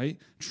 right?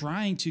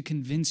 Trying to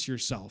convince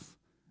yourself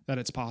that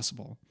it's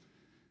possible,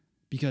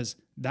 because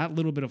that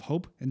little bit of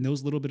hope and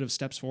those little bit of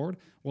steps forward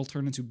will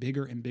turn into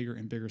bigger and bigger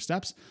and bigger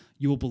steps.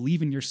 You will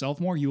believe in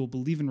yourself more. You will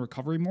believe in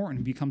recovery more, and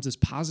it becomes this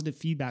positive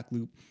feedback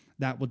loop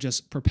that will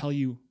just propel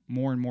you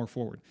more and more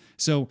forward.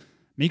 So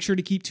make sure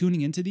to keep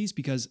tuning into these,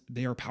 because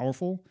they are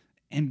powerful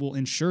and will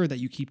ensure that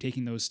you keep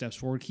taking those steps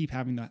forward, keep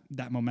having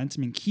that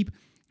momentum, and keep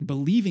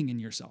believing in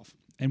yourself.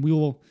 And we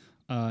will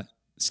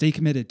stay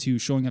committed to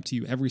showing up to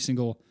you every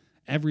single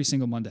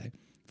Monday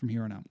from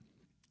here on out.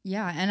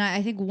 Yeah, and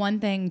I think one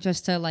thing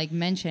just to like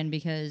mention,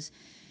 because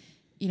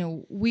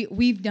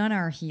we've done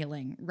our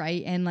healing,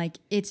 right? And like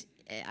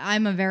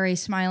I'm a very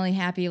smiley,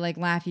 happy, like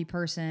laughy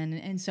person,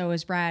 and so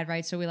is Brad,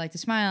 right? So we like to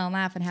smile and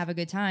laugh and have a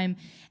good time.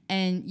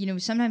 And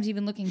sometimes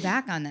even looking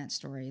back on that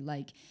story,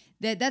 like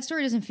that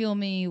story doesn't fill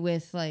me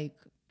with like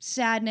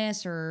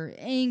sadness or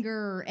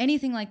anger or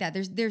anything like that.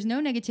 There's no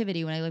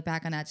negativity when I look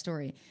back on that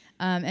story.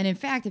 And in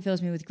fact, it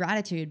fills me with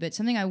gratitude. But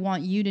something I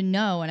want you to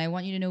know, and I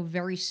want you to know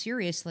very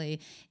seriously,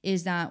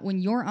 is that when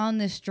you're on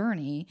this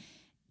journey,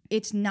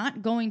 it's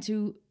not going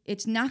to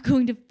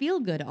feel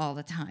good all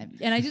the time.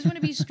 And I just want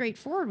to be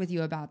straightforward with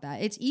you about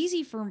that. It's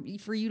easy for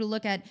you to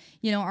look at,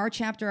 our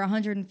chapter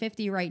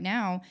 150 right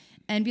now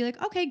and be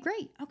like, okay,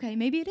 great. Okay,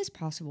 maybe it is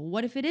possible.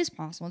 What if it is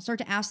possible? And start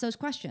to ask those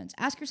questions.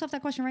 Ask yourself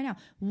that question right now.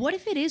 What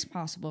if it is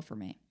possible for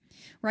me?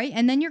 Right?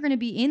 And then you're going to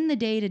be in the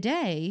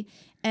day-to-day,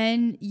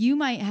 and you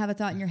might have a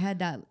thought in your head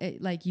that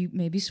like you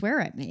maybe swear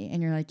at me,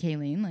 and you're like,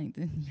 Kayleen, like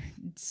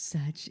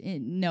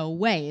no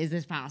way is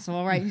this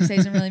possible, right? You say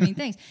some really mean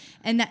things,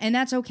 and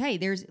that's okay.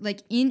 There's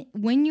like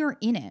when you're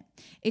in it,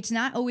 it's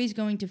not always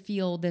going to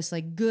feel this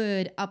like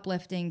good,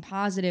 uplifting,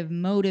 positive,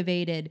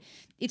 motivated.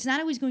 It's not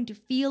always going to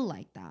feel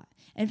like that.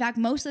 In fact,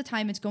 most of the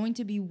time it's going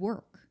to be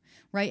work,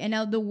 right? And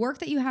now the work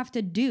that you have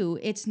to do,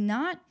 it's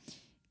not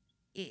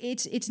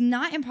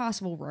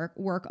impossible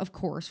work, of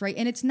course, right?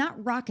 And it's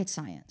not rocket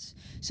science.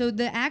 So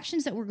the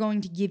actions that we're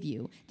going to give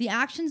you, the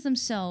actions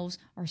themselves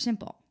are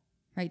simple,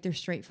 right? They're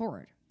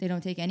straightforward. They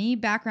don't take any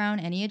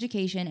background, any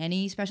education,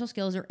 any special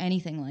skills, or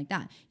anything like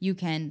that. You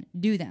can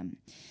do them.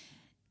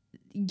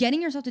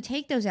 Getting yourself to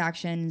take those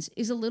actions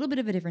is a little bit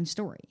of a different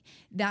story.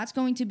 That's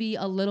going to be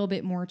a little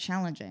bit more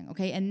challenging,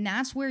 okay? And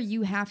that's where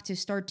you have to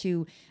start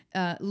to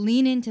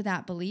lean into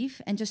that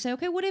belief and just say,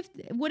 okay, what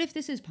if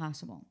this is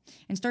possible?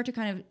 And start to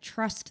kind of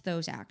trust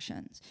those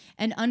actions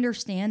and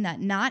understand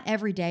that not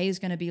every day is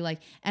going to be like,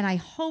 and I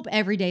hope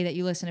every day that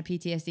you listen to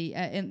PTSD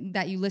and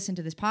that you listen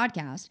to this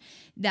podcast,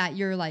 that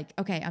you're like,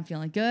 okay, I'm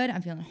feeling good,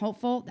 I'm feeling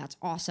hopeful, that's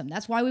awesome.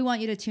 That's why we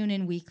want you to tune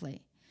in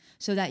weekly.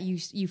 so that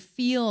you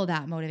feel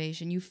that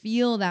motivation, you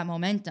feel that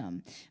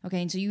momentum.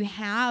 Okay. And so you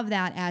have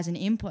that as an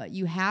input.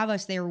 You have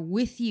us there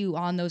with you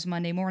on those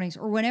Monday mornings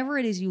or whenever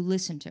it is you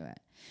listen to it.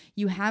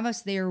 You have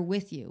us there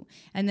with you.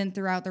 And then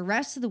throughout the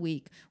rest of the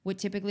week, what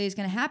typically is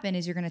going to happen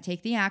is you're going to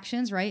take the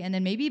actions, right? And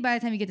then maybe by the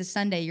time you get to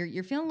Sunday,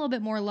 you're feeling a little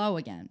bit more low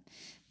again.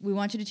 We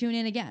want you to tune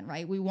in again,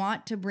 right? We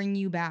want to bring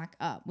you back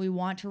up. We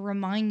want to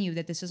remind you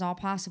that this is all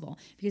possible.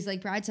 Because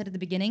like Brad said at the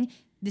beginning,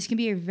 this can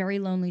be a very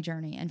lonely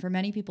journey. And for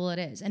many people it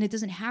is. And it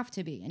doesn't have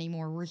to be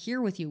anymore. We're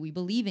here with you. We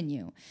believe in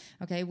you.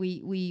 Okay?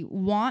 We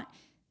want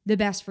the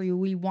best for you.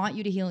 We want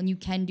you to heal, and you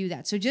can do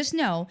that. So just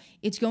know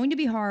it's going to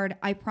be hard.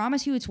 I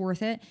promise you it's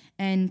worth it.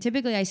 And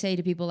typically I say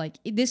to people like,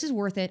 this is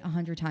worth it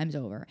 100 times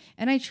over.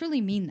 And I truly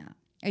mean that.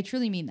 I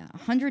truly mean that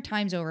 100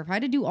 times over. If I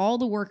had to do all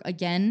the work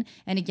again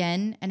and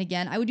again and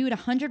again, I would do it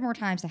 100 more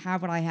times to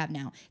have what I have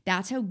now.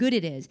 That's how good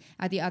it is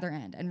at the other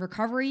end. And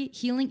recovery,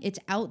 healing, it's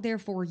out there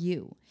for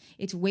you.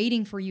 It's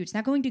waiting for you. It's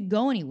not going to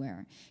go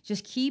anywhere.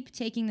 Just keep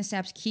taking the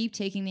steps, keep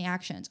taking the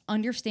actions.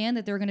 Understand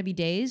that there are going to be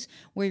days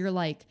where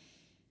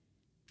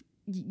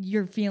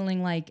you're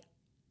feeling like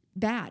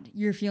bad.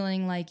 You're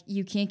feeling like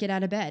you can't get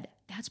out of bed.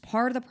 That's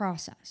part of the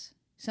process.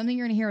 Something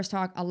you're going to hear us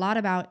talk a lot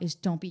about is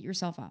don't beat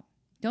yourself up.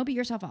 Don't beat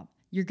yourself up.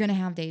 You're going to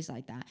have days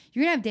like that.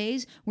 You're going to have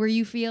days where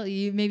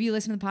maybe you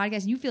listen to the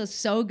podcast and you feel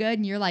so good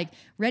and you're like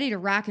ready to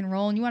rock and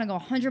roll and you want to go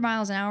 100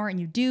 miles an hour and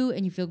you do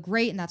and you feel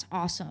great and that's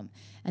awesome.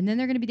 And then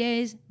there are going to be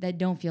days that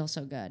don't feel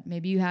so good.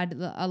 Maybe you had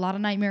a lot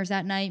of nightmares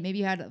that night. Maybe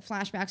you had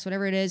flashbacks,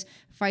 whatever it is,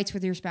 fights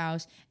with your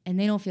spouse, and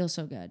they don't feel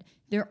so good.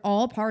 They're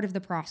all part of the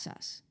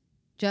process.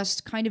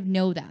 Just kind of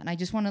know that. And I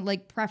just want to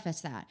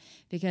preface that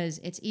because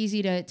it's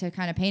easy to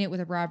kind of paint it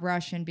with a broad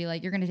brush and be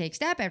like, you're going to take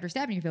step after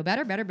step and you feel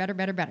better, better, better,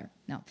 better, better.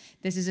 No,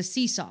 this is a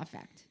seesaw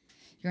effect.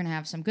 You're going to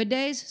have some good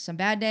days, some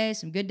bad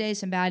days, some good days,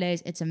 some bad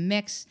days. It's a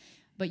mix,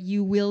 but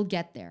you will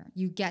get there.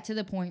 You get to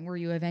the point where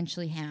you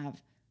eventually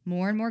have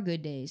more and more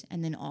good days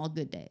and then all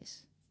good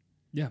days.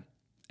 Yeah.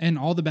 And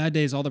all the bad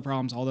days, all the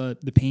problems, all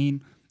the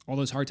pain, all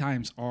those hard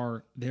times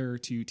are there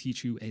to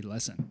teach you a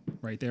lesson,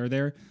 right? They're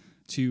there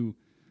to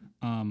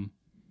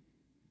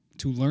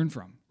learn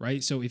from,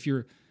 right? So if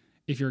you're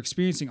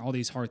experiencing all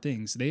these hard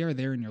things, they are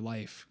there in your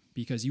life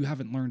because you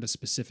haven't learned a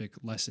specific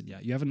lesson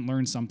yet. You haven't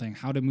learned something,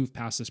 how to move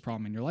past this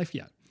problem in your life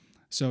yet.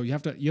 So you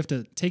have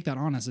to take that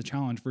on as a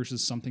challenge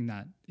versus something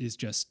that is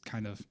just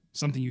kind of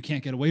something you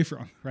can't get away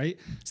from, right?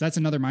 So that's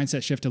another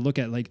mindset shift to look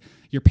at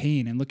your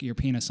pain and look at your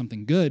pain as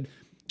something good,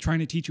 trying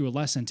to teach you a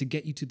lesson to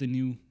get you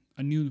to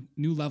a new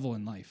level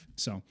in life.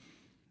 So,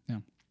 yeah.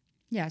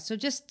 Yeah, so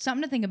just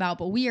something to think about,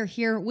 but we are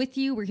here with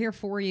you. We're here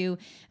for you.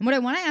 And what I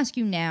want to ask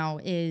you now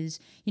is,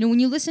 when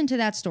you listen to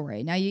that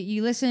story, now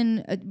you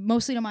listen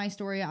mostly to my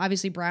story.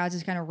 Obviously, Brad's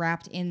is kind of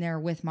wrapped in there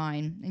with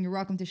mine, and you're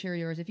welcome to share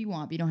yours if you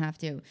want, but you don't have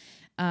to.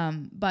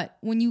 But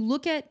when you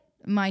look at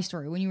my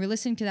story, when you were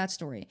listening to that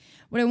story,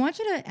 what I want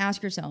you to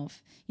ask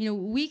yourself,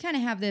 we kind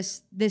of have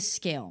this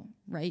scale,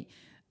 right?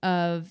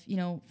 Of,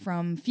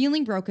 from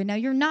feeling broken. Now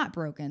you're not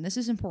broken. This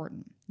is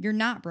important. You're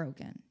not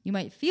broken. You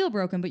might feel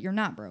broken, but you're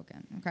not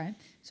broken. Okay.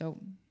 So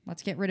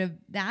let's get rid of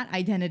that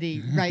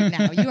identity right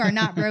now. You are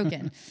not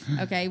broken.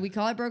 Okay. We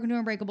call it broken to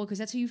unbreakable because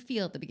that's how you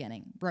feel at the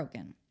beginning.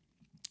 Broken.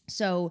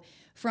 So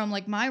from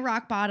my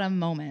rock bottom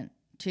moment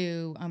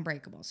to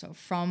unbreakable. So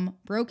from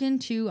broken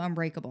to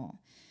unbreakable,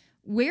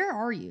 where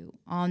are you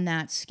on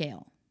that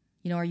scale?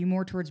 Are you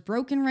more towards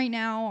broken right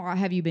now? Or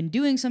have you been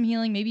doing some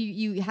healing? Maybe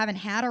you haven't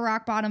had a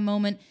rock bottom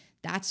moment.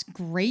 That's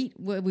great.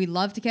 We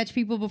love to catch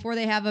people before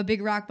they have a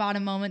big rock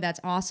bottom moment. That's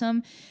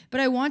awesome. But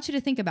I want you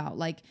to think about,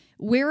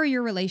 where are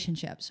your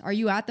relationships? Are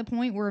you at the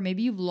point where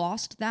maybe you've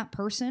lost that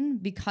person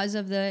because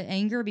of the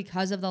anger,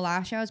 because of the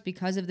lash outs,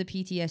 because of the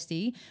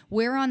PTSD?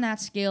 Where on that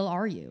scale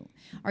are you?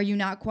 Are you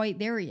not quite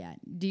there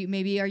yet?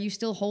 Are you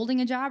still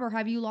holding a job or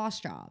have you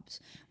lost jobs,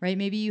 right?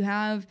 Maybe you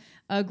have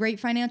a great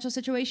financial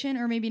situation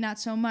or maybe not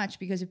so much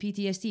because of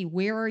PTSD.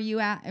 Where are you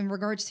at in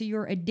regards to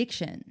your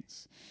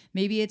addictions?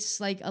 Maybe it's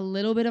a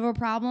little bit of a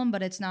problem,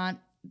 but it's not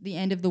the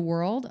end of the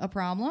world, a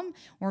problem.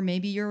 Or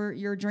maybe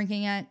you're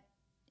drinking at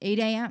 8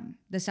 a.m.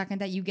 the second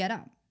that you get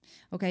up,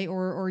 okay?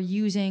 Or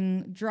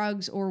using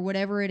drugs or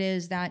whatever it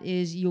is that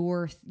is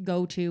your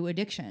go-to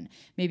addiction.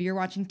 Maybe you're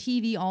watching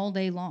TV all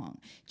day long.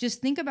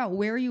 Just think about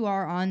where you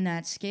are on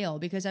that scale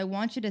because I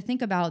want you to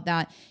think about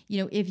that,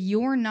 if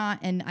you're not,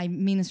 and I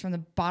mean this from the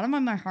bottom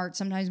of my heart,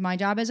 sometimes my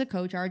job as a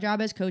coach, our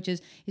job as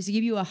coaches is to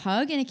give you a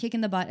hug and a kick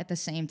in the butt at the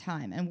same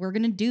time. And we're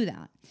going to do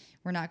that.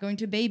 We're not going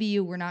to baby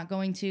you. We're not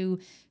going to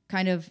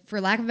kind of, for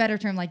lack of a better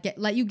term,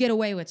 let you get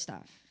away with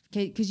stuff.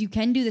 Okay, because you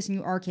can do this and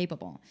you are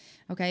capable.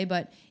 Okay,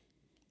 but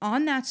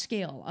on that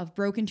scale of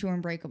broken to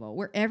unbreakable,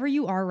 wherever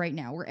you are right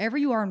now, wherever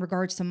you are in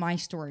regards to my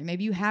story,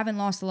 maybe you haven't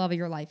lost the love of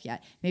your life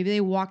yet. Maybe they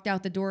walked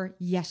out the door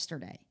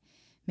yesterday.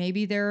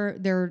 Maybe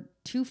they're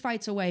 2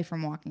 fights away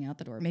from walking out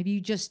the door. Maybe you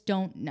just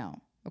don't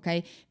know.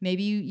 Okay,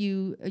 maybe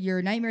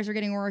your nightmares are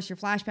getting worse, your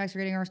flashbacks are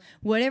getting worse.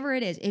 Whatever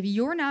it is, if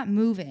you're not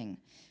moving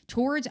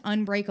towards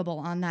unbreakable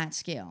on that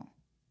scale,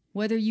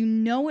 Whether you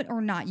know it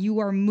or not, you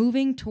are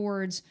moving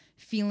towards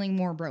feeling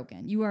more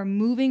broken. You are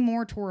moving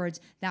more towards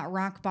that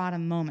rock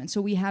bottom moment.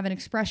 So we have an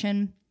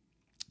expression.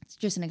 It's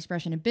just an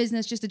expression in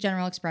business, just a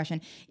general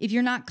expression. If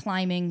you're not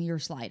climbing, you're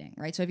sliding,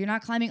 right? So if you're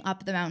not climbing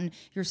up the mountain,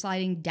 you're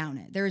sliding down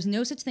it. There is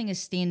no such thing as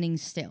standing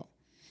still.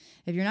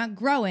 If you're not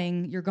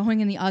growing, you're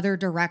going in the other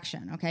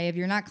direction, okay? If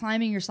you're not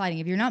climbing, you're sliding.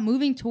 If you're not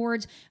moving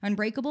towards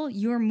unbreakable,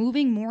 you're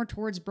moving more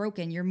towards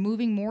broken. You're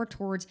moving more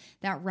towards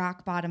that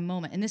rock bottom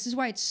moment. And this is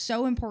why it's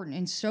so important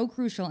and so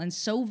crucial and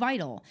so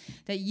vital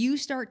that you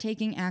start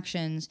taking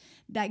actions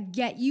that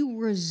get you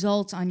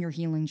results on your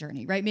healing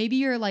journey, right? Maybe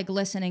you're like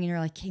listening and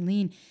you're like,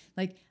 Kayleen,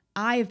 like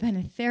I've been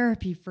in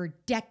therapy for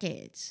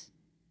decades.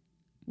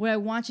 What I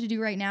want you to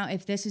do right now,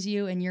 if this is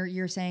you and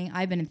you're saying,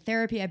 I've been in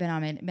therapy, I've been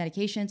on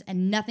medications,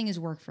 and nothing has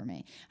worked for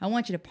me, I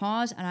want you to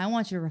pause and I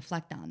want you to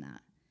reflect on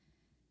that.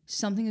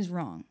 Something is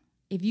wrong.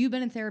 If you've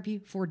been in therapy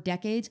for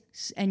decades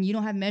and you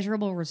don't have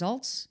measurable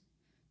results,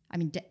 I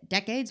mean,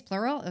 decades,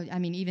 plural, I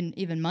mean,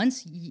 even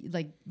months,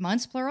 like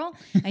months, plural,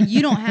 and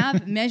you don't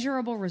have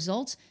measurable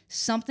results,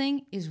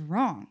 something is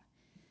wrong.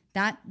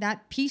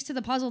 That piece to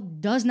the puzzle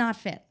does not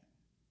fit.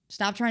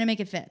 Stop trying to make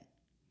it fit.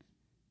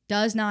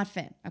 Does not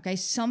fit. Okay.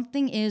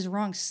 Something is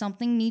wrong.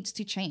 Something needs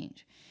to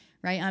change,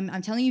 right?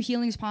 I'm telling you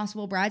healing is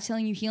possible. Brad's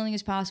telling you healing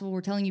is possible.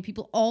 We're telling you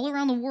people all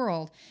around the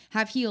world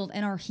have healed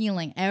and are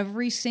healing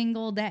every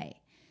single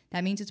day.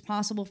 That means it's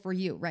possible for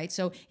you, right?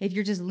 So if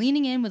you're just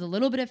leaning in with a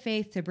little bit of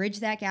faith to bridge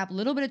that gap, a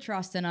little bit of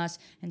trust in us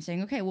and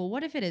saying, okay, well,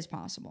 what if it is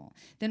possible?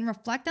 Then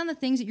reflect on the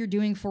things that you're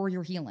doing for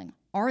your healing.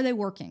 Are they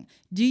working?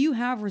 Do you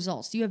have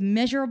results? Do you have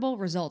measurable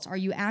results? Are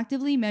you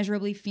actively,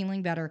 measurably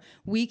feeling better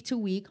week to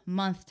week,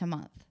 month to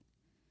month?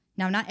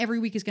 Now, not every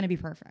week is going to be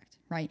perfect,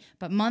 right?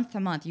 But month to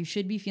month, you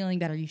should be feeling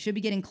better. You should be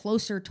getting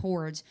closer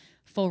towards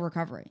full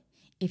recovery.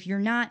 If you're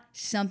not,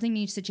 something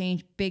needs to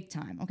change big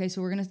time. Okay,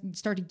 so we're going to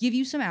start to give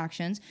you some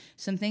actions,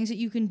 some things that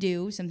you can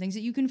do, some things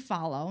that you can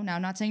follow. Now,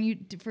 I'm not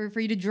saying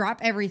for you to drop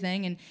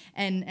everything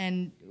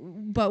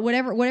but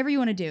whatever you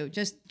want to do,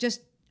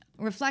 just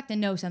reflect and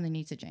know something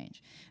needs to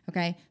change.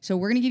 Okay, so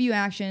we're going to give you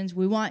actions.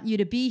 We want you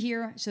to be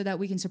here so that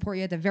we can support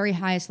you at the very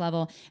highest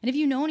level. And if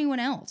you know anyone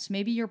else,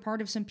 maybe you're part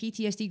of some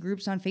PTSD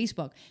groups on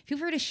Facebook, feel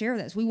free to share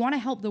this. We want to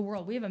help the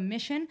world. We have a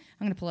mission.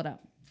 I'm going to pull it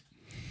up.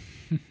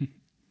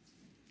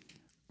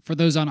 For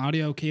those on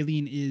audio,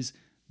 Kayleen is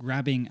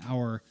grabbing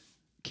our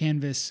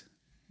canvas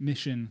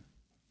mission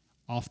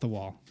off the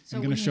wall. So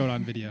I'm going to show it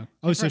on video.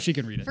 Oh, so she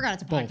can read it. Forgot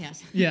it's a both.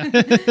 Podcast.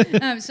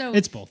 Yeah. So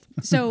it's both.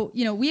 So,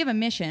 we have a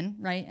mission,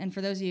 right? And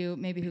for those of you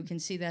maybe who can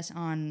see this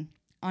on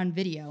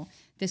video,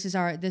 this is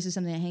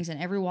something that hangs in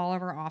every wall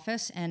of our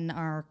office and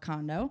our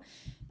condo.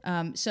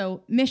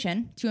 So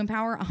mission to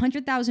empower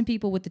 100,000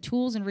 people with the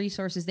tools and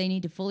resources they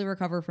need to fully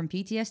recover from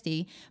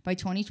PTSD by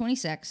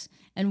 2026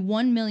 and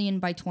 1 million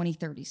by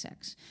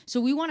 2036.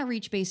 So we want to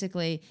reach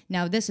basically,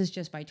 now this is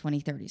just by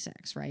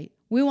 2036, right?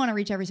 We want to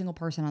reach every single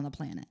person on the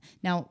planet.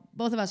 Now,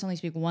 both of us only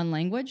speak one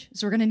language,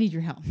 so we're going to need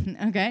your help,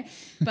 okay?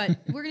 But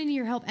we're going to need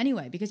your help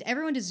anyway, because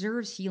everyone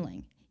deserves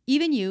healing.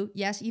 Even you,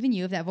 yes, even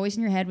you, if that voice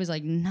in your head was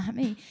like, not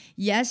me.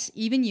 Yes,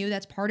 even you,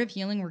 that's part of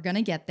healing. We're going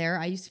to get there.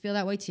 I used to feel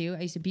that way too.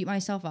 I used to beat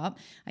myself up.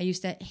 I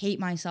used to hate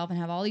myself and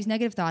have all these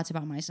negative thoughts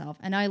about myself.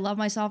 And I love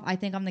myself. I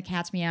think I'm the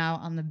cat's meow.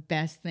 I'm the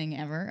best thing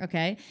ever,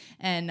 okay?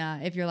 And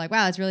if you're like,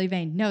 wow, that's really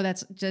vain. No,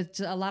 that's just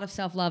a lot of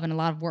self-love and a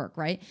lot of work,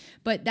 right?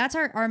 But that's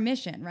our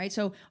mission, right?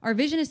 So our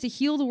vision is to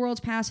heal the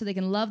world's past so they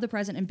can love the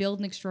present and build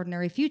an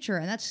extraordinary future.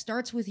 And that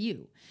starts with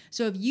you.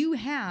 So if you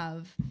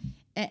have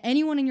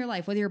anyone in your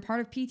life, whether you're part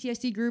of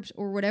PTSD groups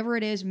or whatever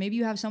it is, maybe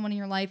you have someone in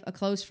your life, a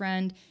close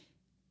friend,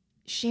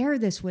 share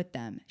this with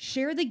them.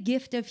 Share the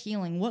gift of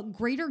healing. What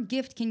greater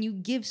gift can you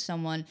give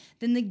someone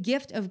than the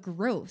gift of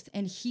growth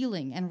and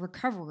healing and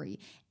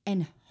recovery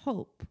and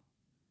hope?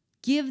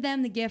 Give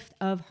them the gift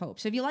of hope.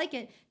 So if you like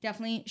it,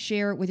 definitely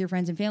share it with your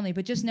friends and family,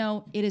 but just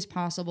know it is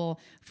possible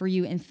for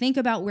you, and think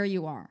about where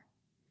you are.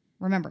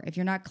 Remember, if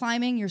you're not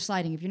climbing, you're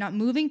sliding. If you're not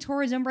moving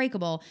towards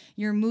unbreakable,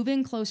 you're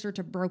moving closer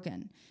to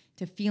broken,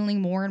 to feeling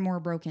more and more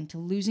broken, to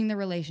losing the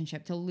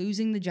relationship, to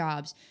losing the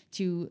jobs,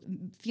 to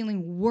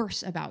feeling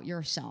worse about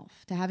yourself,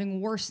 to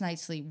having worse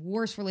night's sleep,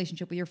 worse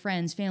relationship with your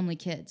friends, family,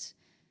 kids.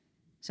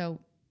 So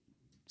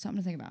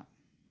something to think about.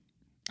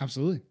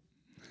 Absolutely.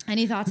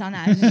 Any thoughts on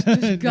that? Just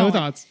going. No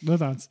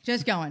thoughts.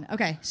 Just going.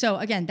 Okay. So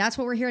again, that's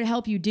what we're here to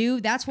help you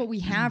do. That's what we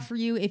have for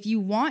you. If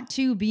you want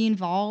to be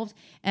involved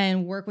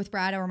and work with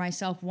Brad or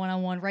myself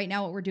one-on-one, right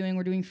now what we're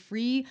doing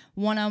free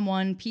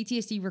one-on-one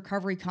PTSD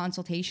recovery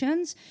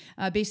consultations.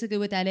 Basically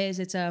what that is,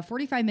 it's a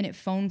 45-minute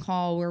phone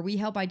call where we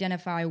help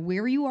identify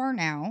where you are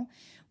now,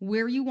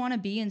 where you want to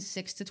be in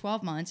 6 to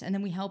 12 months, and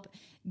then we help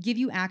give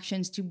you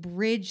actions to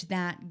bridge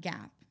that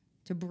gap.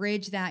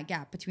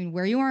 Between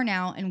where you are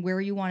now and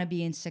where you want to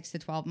be in 6 to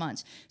 12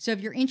 months. So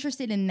if you're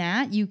interested in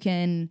that, you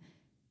can,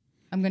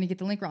 I'm going to get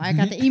the link wrong. I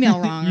got the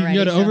email wrong you already.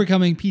 You can go to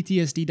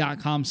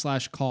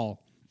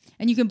overcomingptsd.com/call.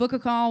 And you can book a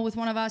call with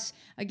one of us.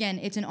 Again,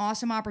 it's an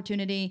awesome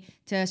opportunity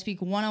to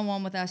speak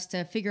one-on-one with us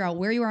to figure out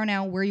where you are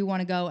now, where you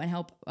want to go, and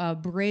help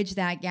bridge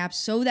that gap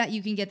so that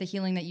you can get the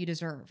healing that you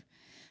deserve.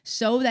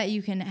 so that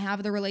you can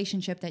have the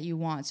relationship that you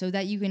want, so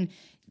that you can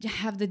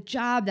have the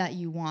job that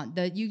you want,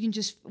 that you can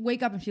just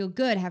wake up and feel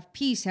good, have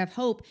peace, have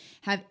hope,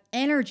 have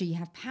energy,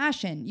 have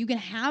passion. You can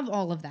have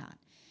all of that.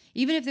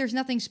 Even if there's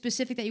nothing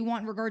specific that you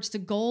want in regards to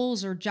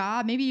goals or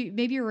job, maybe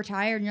you're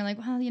retired and you're like,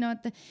 well, you know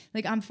what,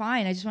 like I'm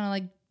fine. I just want to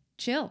like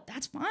chill.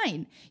 That's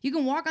fine. You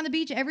can walk on the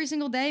beach every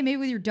single day, maybe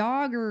with your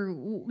dog or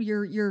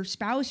your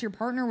spouse, your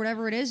partner,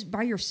 whatever it is,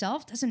 by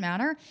yourself, doesn't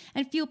matter,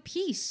 and feel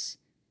peace.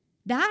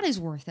 That is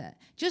worth it.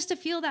 Just to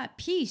feel that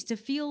peace, to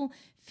feel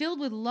filled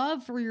with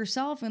love for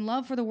yourself and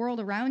love for the world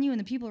around you and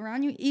the people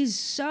around you is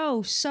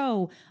so,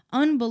 so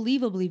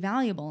unbelievably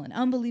valuable and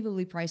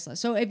unbelievably priceless.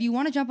 So if you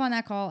want to jump on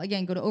that call,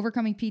 again, go to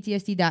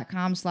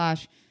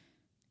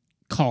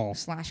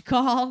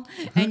overcomingptsd.com/call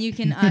and you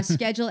can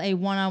schedule a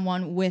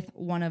one-on-one with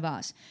one of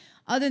us.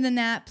 Other than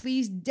that,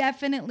 please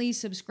definitely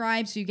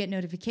subscribe so you get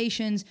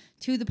notifications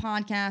to the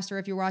podcast, or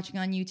if you're watching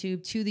on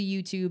YouTube, to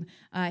the YouTube,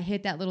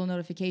 hit that little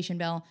notification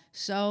bell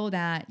so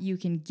that you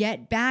can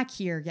get back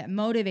here, get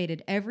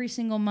motivated every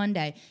single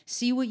Monday,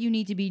 see what you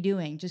need to be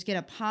doing. Just get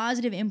a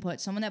positive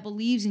input, someone that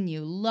believes in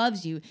you,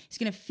 loves you, is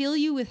going to fill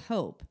you with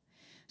hope,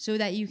 so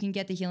that you can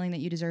get the healing that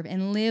you deserve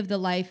and live the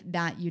life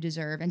that you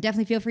deserve. And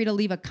definitely feel free to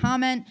leave a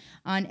comment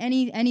on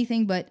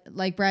anything. But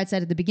like Brad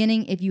said at the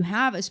beginning, if you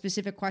have a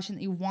specific question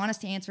that you want us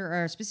to answer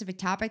or a specific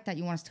topic that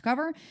you want us to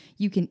cover,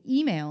 you can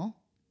email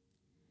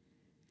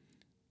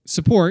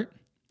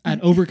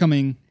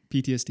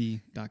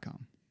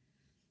support@overcomingptsd.com.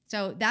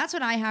 So that's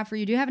what I have for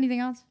you. Do you have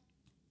anything else?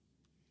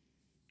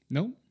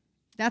 Nope.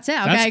 That's it.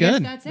 Okay, that's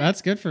good. That's it.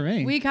 That's good for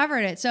me. We covered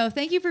it. So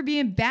thank you for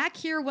being back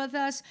here with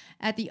us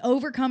at the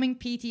Overcoming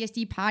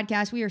PTSD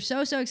podcast. We are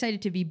so, so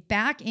excited to be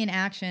back in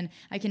action.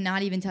 I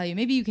cannot even tell you.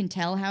 Maybe you can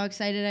tell how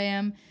excited I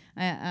am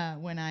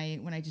when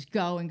I just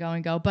go and go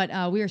and go.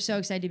 But we are so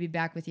excited to be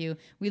back with you.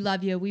 We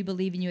love you. We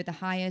believe in you at the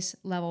highest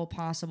level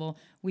possible.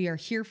 We are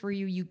here for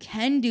you. You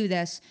can do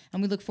this.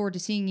 And we look forward to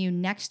seeing you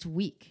next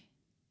week.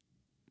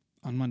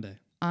 On Monday.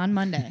 On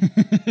Monday.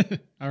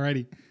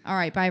 Alrighty. All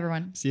right. Bye,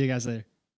 everyone. See you guys later.